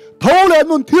Thawhlehna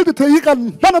nun thil ti thei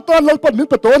kan nana tan Lalpa'n min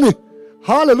pe to ni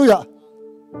hallelujah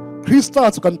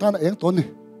Krista su kan tan eng to ni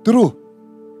tru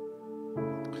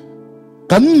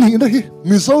kan ni na hi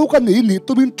mi zo kan ni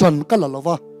tu min tlan ka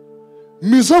lalawa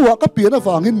mi zo wa ka pi na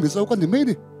avangin mi zo kan ni me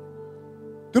ni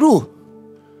tru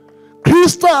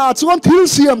Krista chuan thil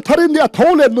siam tharin ya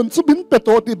Thawhlehna nun chu bin pe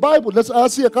to ti Bible let's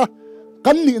asia ka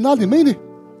kan ni na ni me ni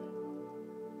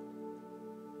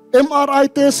MRI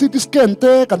te CT scan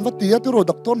te kan va tia ti ro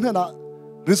doctor ne na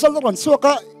result ron so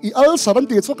ka I ulcer an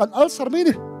ti so kan ulcer me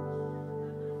ni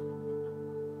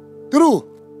tru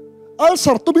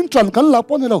ulcer tu bin tlan kan la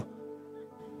pon lo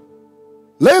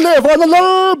lele va na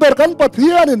lal ber kan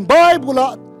Pathian in Bible la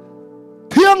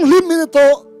thiang lim ni to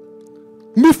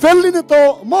mi fel ni to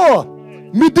mo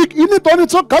mi dik ini to ni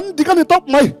cho kan dikan ni top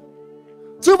mai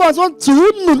chu wa zon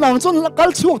chun nun ang chon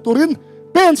kal chuak turin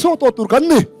pen chuak to tur kan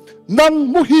ni nang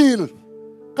mu hil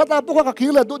kata po ka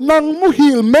khile do nang mu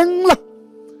hil meng la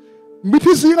mi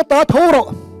thi si ka ta thoro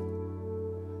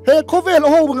he khovel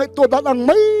ho ngai to da ang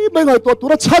mai mai ngai to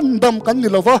tura chan dam kan ni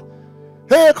lova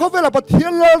he khovel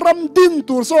Pathian ram din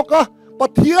tur so ka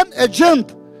Pathian agent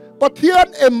Pathian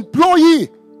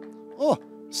employee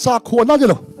sa khona ni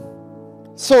lo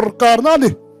sarkar na ni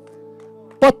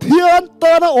Pathian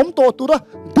ta na om to tura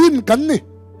din kan ni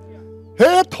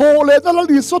he Thawhlehna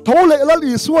Lal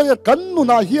Isua kan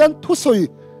nuna hian thu soi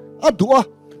adua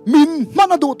min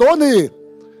man adu to ni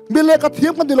mi le ka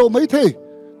thiam kan ni lo mai the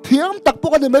thiam tak po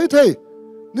kan ni mai the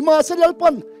ni ma se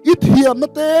Lalpa'n I thiam na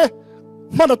te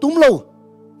man atum lo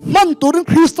man turin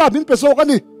Krista bin peso kan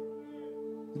ni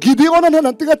Gideon an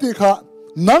han tinga ti kha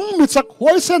nang mi chak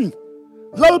hoisen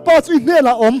Lalpa chi hne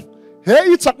la om he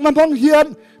I chak man hong hian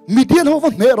Midian ho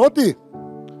ne roti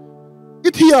I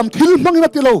thiam thil mangina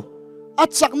ti lo a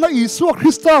chak na Isua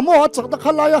Krista mo a chak na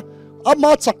khalaya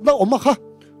ama chak na oma kha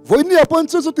voini apon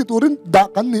chu ti turin da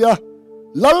kan nia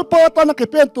Lalpa ta na ke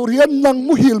pen turian nang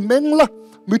mu hil mengla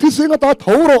mi thi singa ta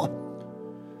thoro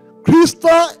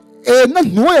Krista na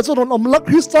nuaya chu ron om la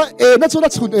Krista na chu na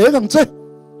chun ngang che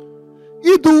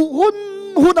I du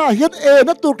huna hian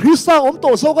na tu Krista om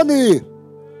to so ka ni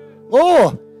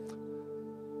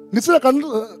ni cha kan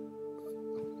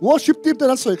worship team te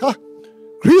na soi kha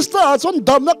Krista chon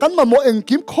dam na kan ma mo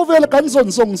engkim khovel kan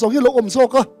zon song hi lo om so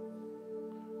ka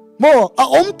mo a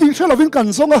om ti shela vin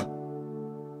kan songa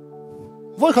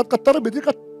voi khat katar bi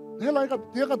ka helai ka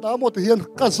tia ka da mo te hian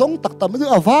ka zong tak tam ni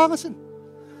awanga sin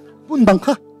bun dang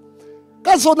kha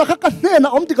ka zon na kha ka ne na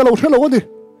om ti ka lo shelo ni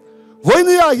voi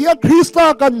ni a hian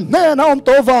Krista kan ne na om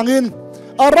to wangin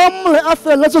aram le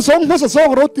afel la song na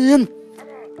song rotin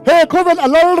he khovel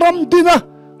alal ram dina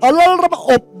alal ram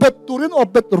obet turin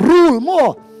obet rule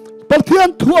mo Pathian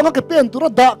thuanga ke pen tura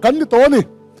da kan ni to ni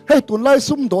he tun lai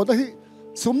sum do da hi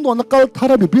sum do na kal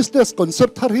thara mi business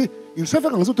concept thar hi in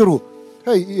sefa kang su tiru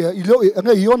hey ilo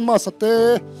anga Elon Musk ate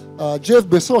Jeff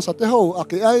Bezos ate ho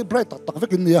ake ai bright tak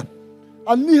vekin nia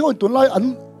anni ho tun lai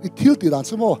an ithil ti dan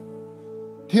sumo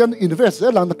hian invest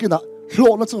lang nakina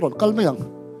hlo na churon kalmayang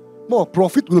mo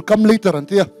profit will come later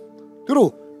antia tiru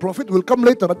profit will come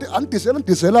later anti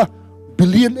sela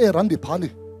billionaire andi phani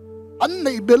an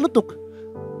nei belutuk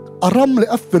aram le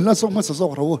afel na song ma sa so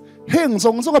ro heng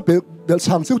song a bel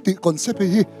sang siu ti concept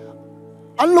hi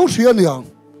an lo thia niang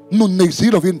nun nei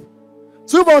si lovin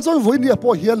chu wa chon voi ni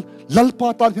po hian Lalpa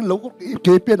tan hin lo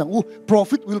ke pe nang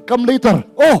profit will come later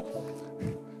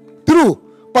true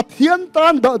Pathian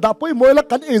tan da poi moila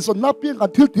kan e son na piang kan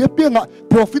thil tie pianga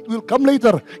profit will come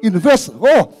later invest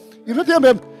in the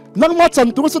time nang ma chan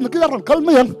tu san ki ran kal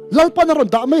mayang Lalpa na ron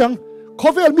da mayang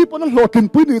khovel mi pon lo tin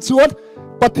pui ni chuan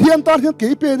Pathian ta hian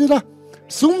ke pe ni la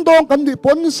sung dong kan ni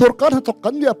pon sarkar ha thok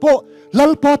kan ni po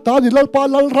lalpa ta ni lalpa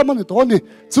lal ram ni to ni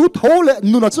chu thole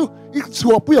nuna chu ik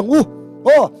chua pu yang u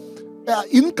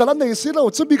in kala nei silo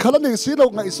chu bi kala nei silo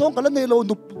ngai song kala nei lo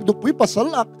nu pui pasal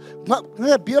ak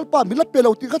nga bial pa mila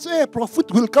pelo ti ka che profit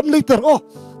will come later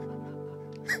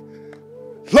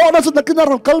lo na chu nakina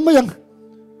ron kalma yang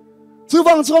chu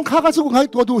wang chong kha ka chu ngai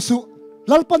to du su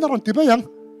lalpa na ron ti ba yang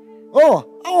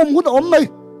om hun om mai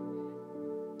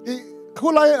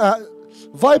khulai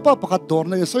vai pa pakat dor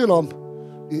nei soilom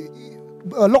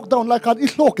lockdown lai kan I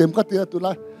hlok kem ka tia tu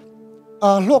lai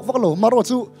lok vak lo maro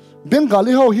chu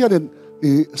bengali ho hianin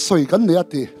soi kan ne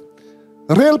ati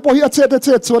rel po hi ache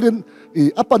che chuanin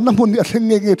apan na mun ni thleng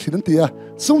nge thin tia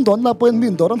sung don na poin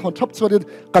min doran hon thap chuanin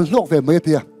kan hlok ve me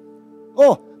tia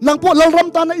nang po lal ram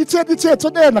ta na I che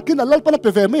chon e na kin lal pa na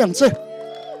pe ve me yang che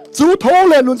chu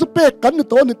thole nun chu pe kan ni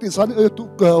to ni ti san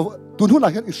tu nu na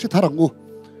hian I shitharang u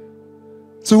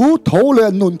chu thole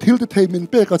nun thil ti thei min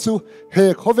pe ka chu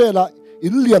he khovela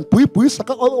in lian pui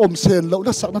saka om sen lo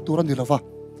na sak na turan ni lawa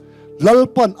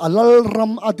lalpan alal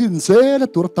ram adin se na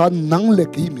turtan nang le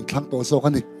ki min thang to so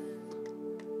kani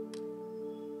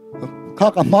kha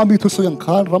ka mami thu so yang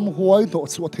khan ram huai to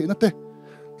chu theina te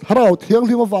harau thiang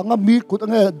lima wanga mi kut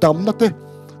ange dam na te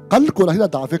kan ko na hila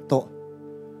da vek to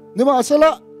nima asala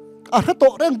a kha to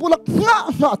reng bulak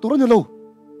nga turan ni lo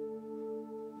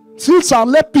sil san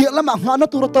le pi lama nga na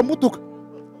turata mutuk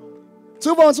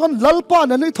chuwang chuan lalpa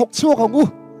na ni thok chu ka ngu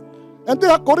ante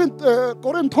ha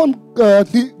korin thon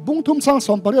ni bungthum sang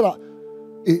som parela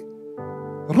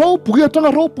ropui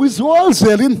atanga ropui sual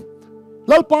zelin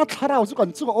lalpa tharau chu kan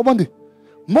chu ka omani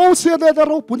mo se de da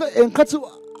ropui na engkha chu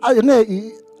ane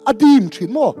adim thin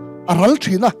mo aral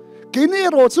thina kini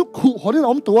ro chu khu horin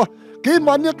om to ke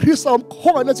mania Krista om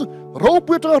khong na chu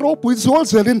ropui atanga ropui sual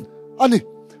zelin ani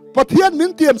Pathian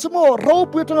min tiam chu mo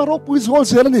ropui atanga ropui sual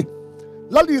zelani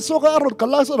Lal Isua ka aron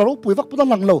kala sa ropui vak putan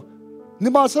lang lo ni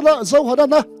ma sela zawng hada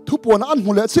na thupo na an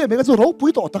mule che me chu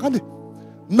ropui to takani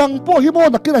nang po hi mo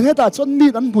nakina heta chon mi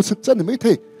an busit chan ni mai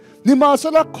the ni ma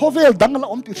sela khovel dangal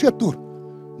om ti hriat tur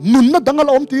nunna dangal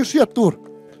om ti hriat tur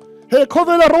he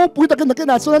khovela ropui takin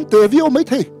nakina chon te vi o mai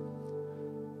the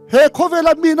he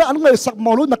khovela mi na an ngai sak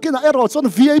molu nakina ero chon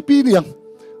VIP ni yang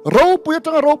ropui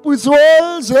tanga ropui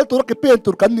zel tur ke pen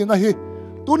tur kan ni na hi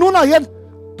tu nu na hian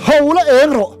thola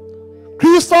eng ro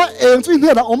Krista eng chu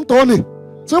hian om to ni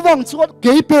chuwang chuan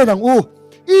ke pe nang u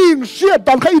in hriat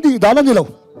dan kha idi dan ani lo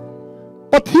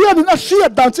Pathian in a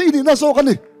hriat dan che ini na so kan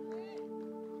ni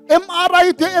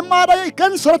MRI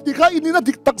cancer ti kha ini na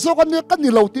dik tak so kan ni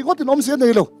lo ti ko tin om se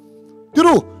nei lo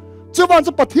tiru chuwang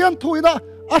chu Pathian thuina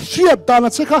a hriat dan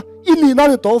che kha ini na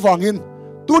ni to wangin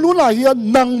tu nu la hian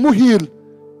nang mu hil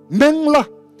mengla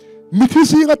mithi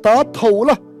singa ta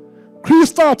thola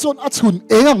Krista chon a chun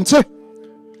engang che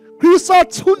Krista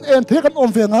chun en the kan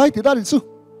om ve ngai ti da ri chu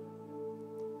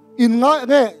in nga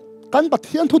nge kan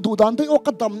Pathian thu du dan te o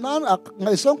ka dam nan ak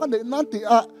ngai song kan nei nan ti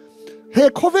a he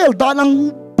khovel danang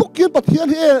pukin Pathian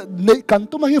he nei kan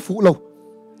tu ma hi fu lo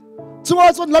chuwa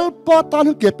chon lalpa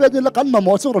tan ke pe ni la kan ma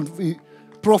mo chu ron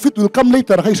profit will come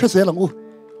later hai se lang u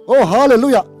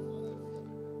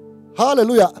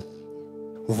hallelujah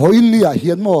voin ni a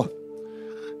hian mo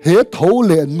he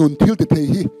thole nun thil ti the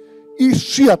hi I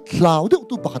hriat hlau deuh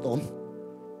tu pakhat om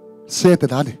se te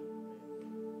dani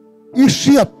I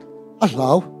hriat a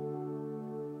hlau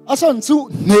asan chu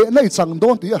ne nei chang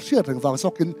don ti a hriat reng wang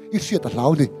sokin I hriat a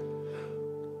hlau ni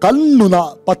kan nuna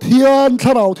Pathian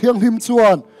tharau thiang him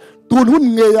chuan tun hun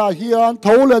nge ya hian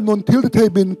thole nun thil the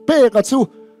bin pe ka chu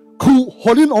khu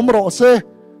holin om ro se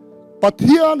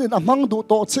Pathian in amang du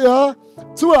to chea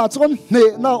chua chon ne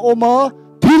na oma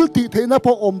thil ti the na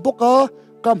po om boka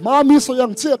ka mami so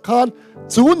yang che khan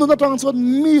chu nu na tang chon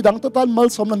mi dang ta tan mal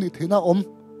som na ni thina om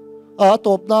a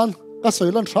top nan ka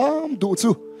soilan sham du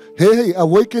chu hey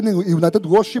awakening united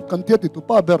worship kan ti tu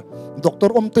pa ber doctor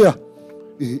om te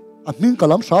a min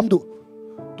kalam sham du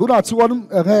tu na chuan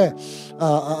nge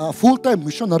full time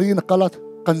missionary na kalat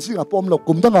kan sing a pom lo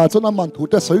kum da nga chon aman thu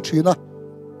te soi thina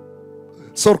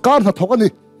sarkar na thokani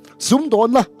sum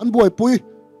don na an boi pui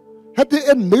heti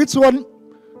en me chuan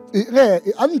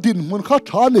an din mun kha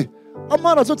thani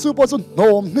amara chu po chu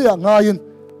nom ne ngain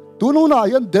tunu na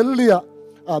yan Delhi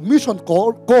mission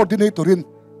coordinator in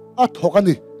a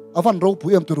thokani avan ro pu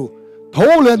em turu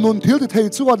thole nun thil ti thei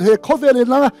chuan he khovele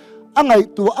na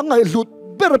angai lut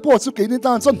ber po chu ke ni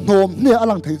tan chan nom ne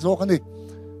alang thei zo kani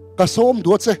ka som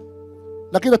du che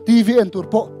nakina TV en tur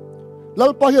po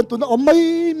lalpa hian tu na omai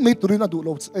mi turin adu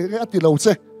lo ati lo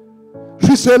che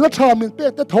si sela thamin pe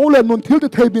te thole nun thil ti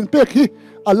thei bin pe khi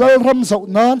alal ram zau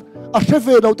nan a hre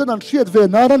ve lo ten an hriat ve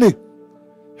nan ani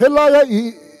helaya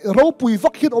I ropui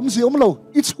fakin si lo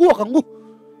it's huak angu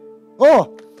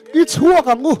it's huak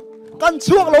angu kan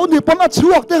chuak lo ni pon a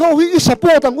chuak te ho hi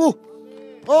support angu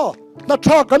na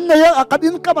tha kan ne ya kan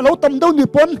in ka lo tam do ni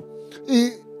pon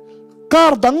I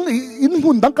kar dang in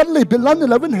hun dang kan le belan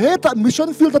 11 heta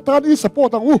mission field ta ni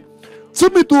support angu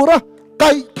chumi tura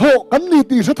kai tho kan ni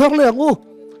ti sa thar le angu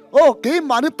ke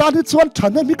mani ta ni chuan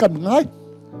than ni kan ngai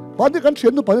ba ni kan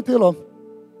thian nu pa ni te lo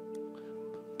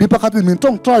pipakat min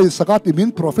tong try sakati min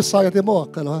prophesy te mo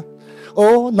kala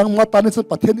nang mata ni sa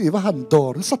Pathian iwa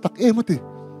handor sa tak emati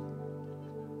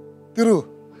tiru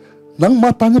nang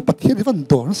mata ni Pathian iwa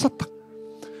handor sa tak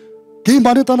ke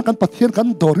mani ta kan Pathian kan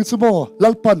dori chu mo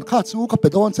Lalpa'n kha chu ka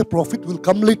pedon se prophet will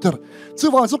come later chu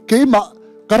wa chu ke ma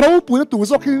karau pu tu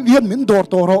zo ki hian min dor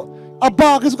toro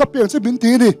aba ki chu ka pe se min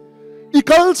ti ni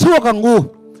ikal chu kangu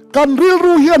kan ril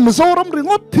ru hian zoram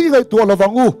ringot thi gai to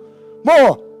lawangu mo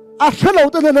a hello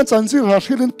te nen chan chi ra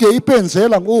shilin ke pen se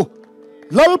langu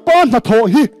Lalpa'n na tho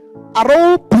hi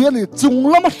aro piani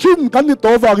chunglam shin kan ni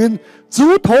to wangin chu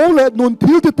tho le nun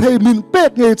thil ti thei min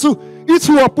pek nge chu I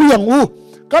chua puyang u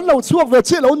kan lo chuak ve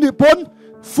che lo ni pon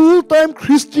full time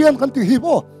Christian kan ti hi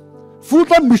bo full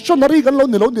time missionary kan lo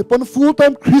ni pon full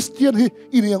time Christian hi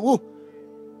iniang u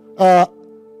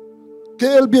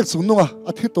KLB sununga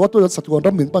athi to satwan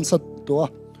ram min pan sat to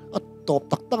a top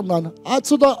tak nan a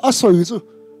chu da a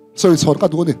soi chor ka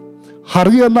du ni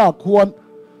Haryana khuan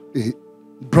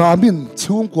Brahmin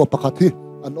chung ko pakati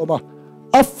an oma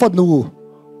afanu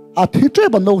athi tre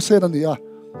banno se na nia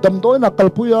damdoi na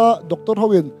kalpuya Dr.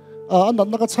 Howin an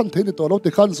naka chan the ni to lo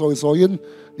ti khan zoin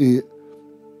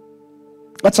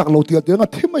a chak lo ti ati nga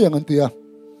thima yang an tia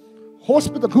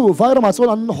hospital khu virama chon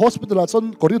an hospital a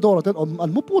chon corridor ten an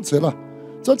mu pu chela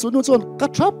chon chon ka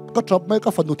trap mai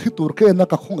ka fanu thi tur ke na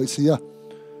ka khong isia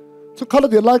chu khala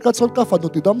de lai ka chon ka fanu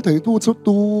ti dam thei tu chu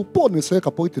tu po ni se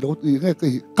ka poi ti lo I nge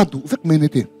ka du vek me ni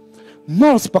ti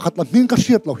nurse pakhat la hming ka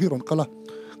hriat lo hi ron kala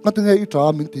ka ti nge I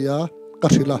tra min tia ka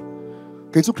hrila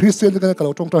ke chu Christian ka ka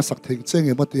lo tong tra sak thei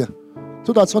chenge ma tia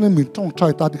chu da chon min tong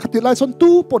trai ta ti khati lai chon tu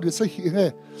po ni se hi nge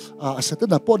se te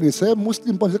na po ni se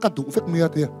muslim po se ka du vek me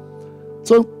tia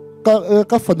chon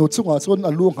ka fanu chunga chon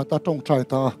alung hata tong trai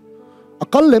ta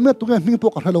akal le me tu nge hming po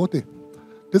ka halo ti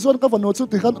ti chon ka fanu chu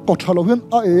ti khan ko thalo hian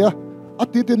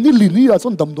ati te ni lini a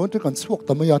chon dam don te kan chuak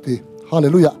tamaya ti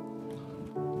hallelujah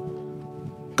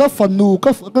ka fanu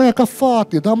ka fa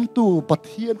ti dam tu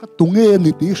Pathian ka tunge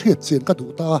ni ti hriat chen ka du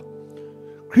ta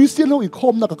Christian lo I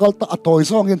khom na ka kal ta atoi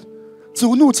zongin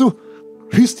chu nu chu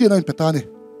Christian an petani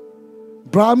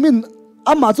Brahmin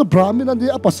ama chu Brahmin an di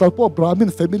apasal po Brahmin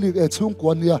family e chung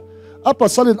kon nia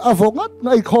apasalin avongat na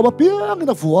I khoma piang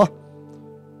na fuwa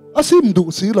asim du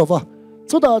si lova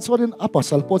so da chuanin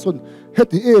apasal po chun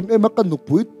heti em kan nu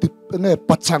pui tip nge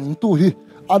pachang tu hi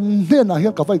an ne na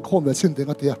hian ka vai khom ve sin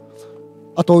denga tia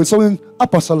atoi songin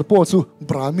apasal po chu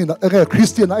Brahmin nge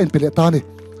Christian a en peletani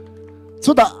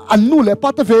so da annu le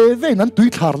pata ve nan tui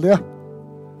thar le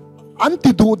an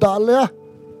ti du da le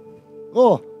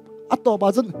ato ba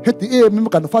jan heti em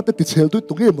kan fa te ti chel tu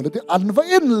tu ge mo te an va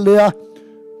en le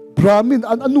Brahmin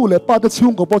an annu le pata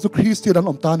chung ko po chu Christian an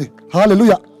om tani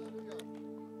hallelujah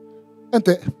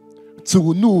ente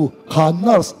chu nu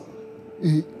khanas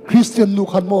Christian nu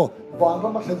khan mo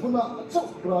wang ma thlen kuna chu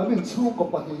Brahmin chu ko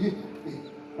pa hi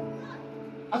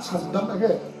a chan dam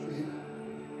age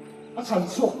a chan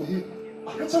chok hi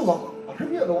a ka chawa a ka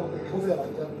ya lo ko ve la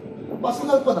ya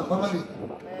basinal pa na mangani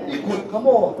ikut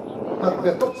kamo na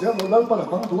ve tok sia lo lal pa na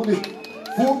mang tu ni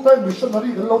full time missionary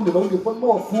kan lo ni pon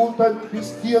mo full time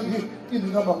Christian hi in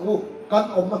nga mangu kan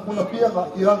om na kuna pia ga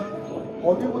ian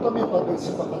oni mo tami pa de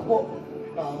si pa ko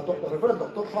Reverend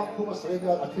Dr. Frank kuma sa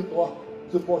inyo at ito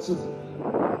support si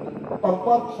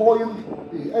pagpap hoyin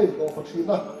ay ko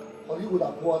faksina kali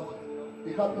uda kuan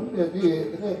ikat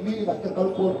ni na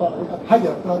kalkul pa ikat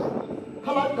hayar ta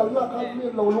halat kalya kami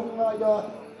lolong nga ya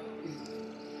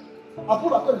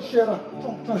apura kan share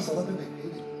tong sa natin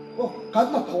kan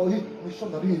na tohi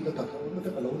missionary na ta no te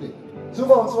kaloni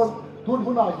so dun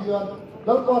huna hian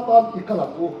Lalpa'n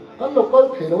ikalaku kan local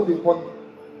phelo di pon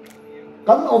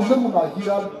kan om na mga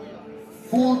hiyan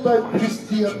full time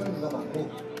Christian na ako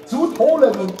chu thole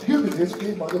nun thil ni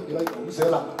SK ma de kilai ko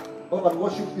sela ko kan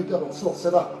worship ti ta rong sok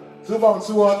sela chu bang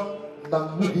chuan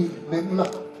nang mi ning la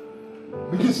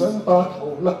mi san ta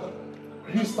thola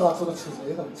Krista so na chu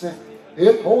e nang che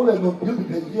thole nun thil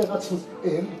ni hiyan a chu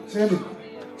em che ni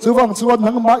chu bang chuan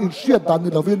nang ma in hriat dan ni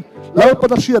lovin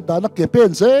Lalpa'n hriat dan na ke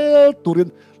pen zel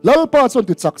turin Lalpa'n chuan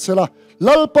ti chak sela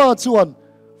Lalpa'n chuan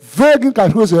vegin kai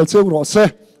hu zel cheu ro se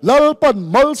Lalpa'n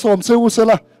mal som cheu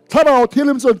sela tharau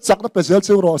thilim chon chakna pe zel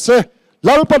cheu ro se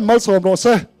Lalpa'n mal som ro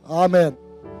se amen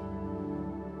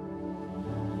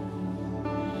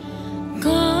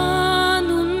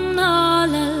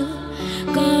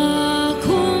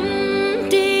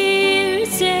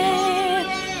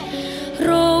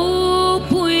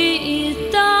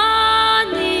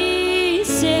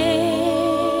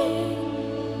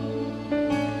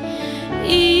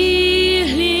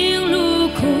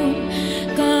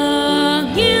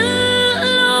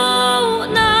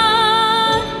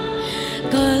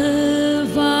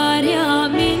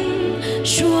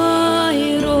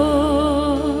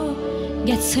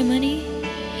Gethsemane,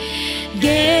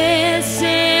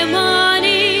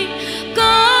 Gethsemane,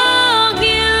 con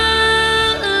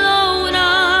yêu lâu na,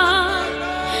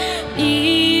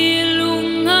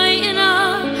 ilung ngày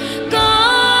na,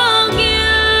 con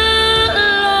yêu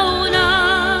lâu na,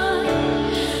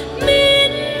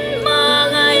 min ma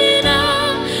ngày na,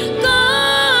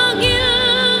 con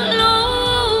yêu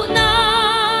lâu na,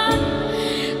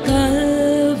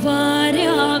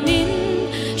 Calvaria min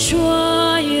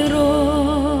suai ro.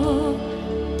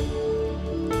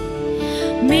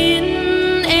 Min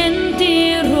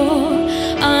entiro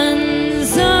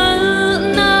anzal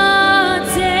na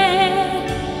te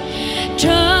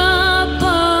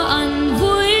chapa an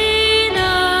vui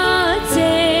na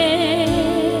te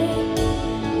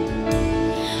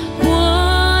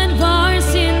one var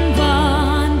sin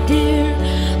van dir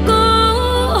go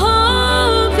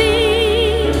hobi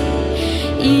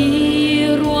I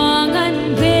ruangan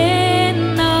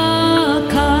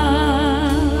benaka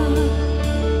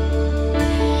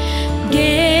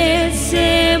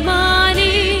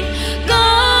Gethsemane,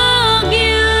 con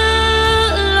yêu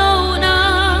lâu na,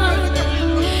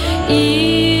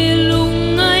 ilung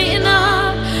ngày na,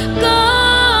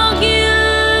 con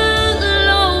yêu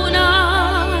lâu na,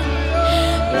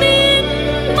 min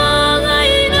ma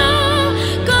ngày na,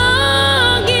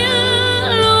 con yêu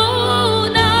lâu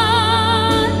na,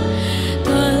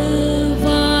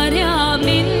 Calvaria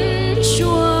min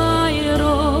suai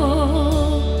ro.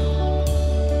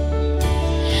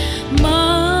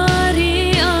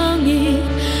 Mariangi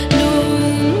nung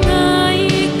ngày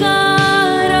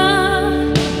kara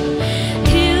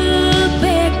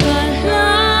Thilpek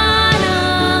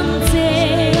kalanang te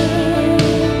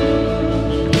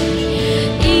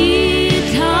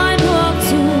Ithan huwag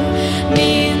tu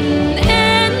min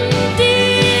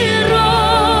entiro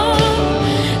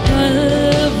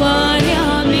Calvaria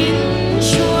min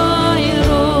suai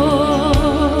ro.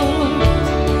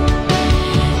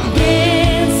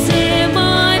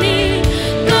 Gethsemane,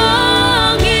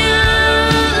 con yêu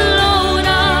lâu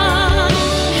na,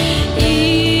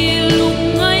 ilung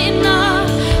ngày na,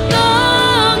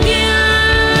 con yêu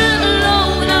lâu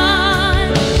na,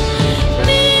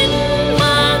 min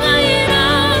ma ngày na,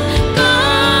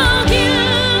 con yêu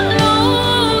lâu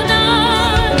na,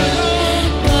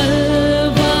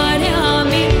 Calvaria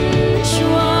min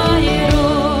suai ro.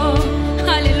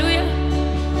 Hallelujah.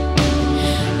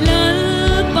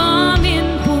 Lalpa'n min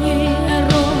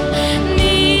puero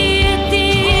ni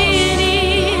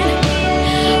tinir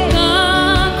ka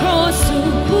crossu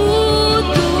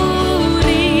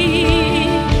puturi.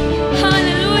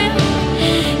 Hallelujah.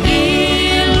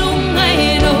 Ilung ngày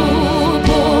đâu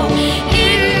po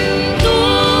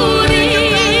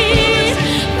inturis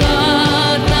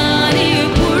katani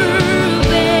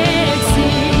purbeksi.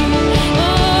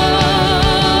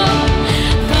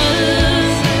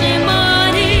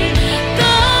 Gethsemane,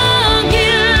 con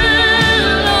yêu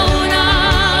lâu na,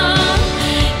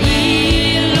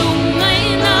 ilung ngày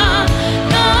na,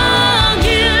 con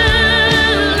yêu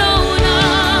lâu na,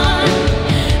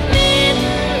 min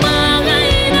ma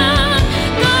ngày na,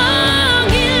 con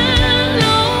yêu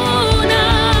lâu na,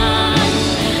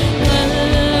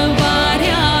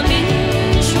 Calvaria min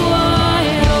suai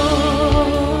ro.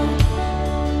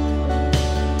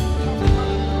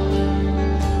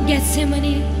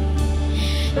 Gethsemane,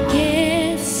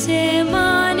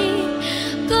 Gethsemane,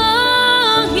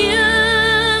 con yêu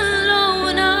lâu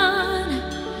na,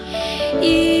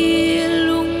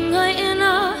 ilung ngày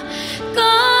na,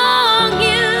 con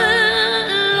yêu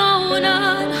lâu na.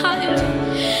 Hallelujah.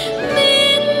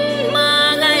 Min ma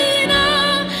ngày na,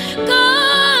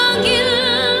 con yêu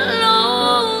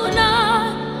lâu na,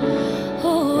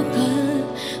 oh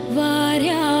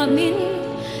Calvaria min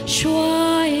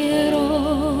suai ro.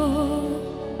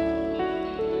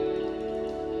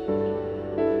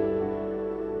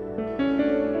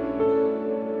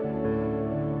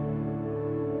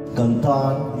 Kan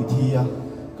tan ithia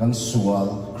kan sual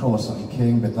cross ang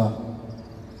ikeng beta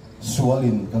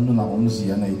sualin kan nuna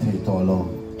zia nei thei to lo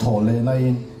Thawhlehna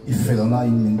in Thawhlehna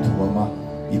in min thuama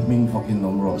hming fakin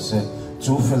nom ro se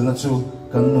chu felna chu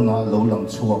kan nuna lo lang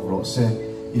chuak ro se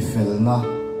Thawhlehna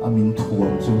amin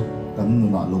thuam chu kan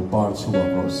nuna lo par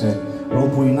chuak ro se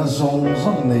ropui na zawng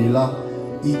nei la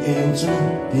I eng chu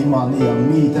hi ma ni ang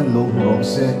mi ten lo ro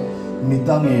se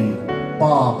mitangin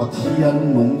pa Pathian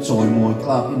nung choi moi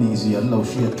tlak ini zian lo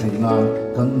hriat theina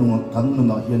kan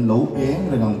nuna hian lo eng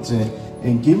rengang che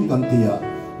eng kim kan tia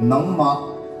nangma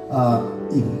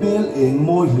ipel eng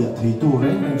moi hriat theitu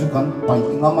reng chu kan pai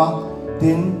ngama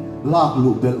tin lak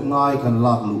lu bel ngai kan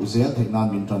lak lu zel thek nan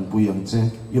min tran puyang che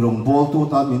irong bol tu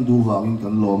ta min du wangin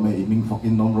kan lo me iming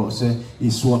fakin nom ro se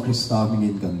Isua Krista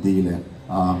mingin kan dile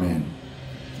amen.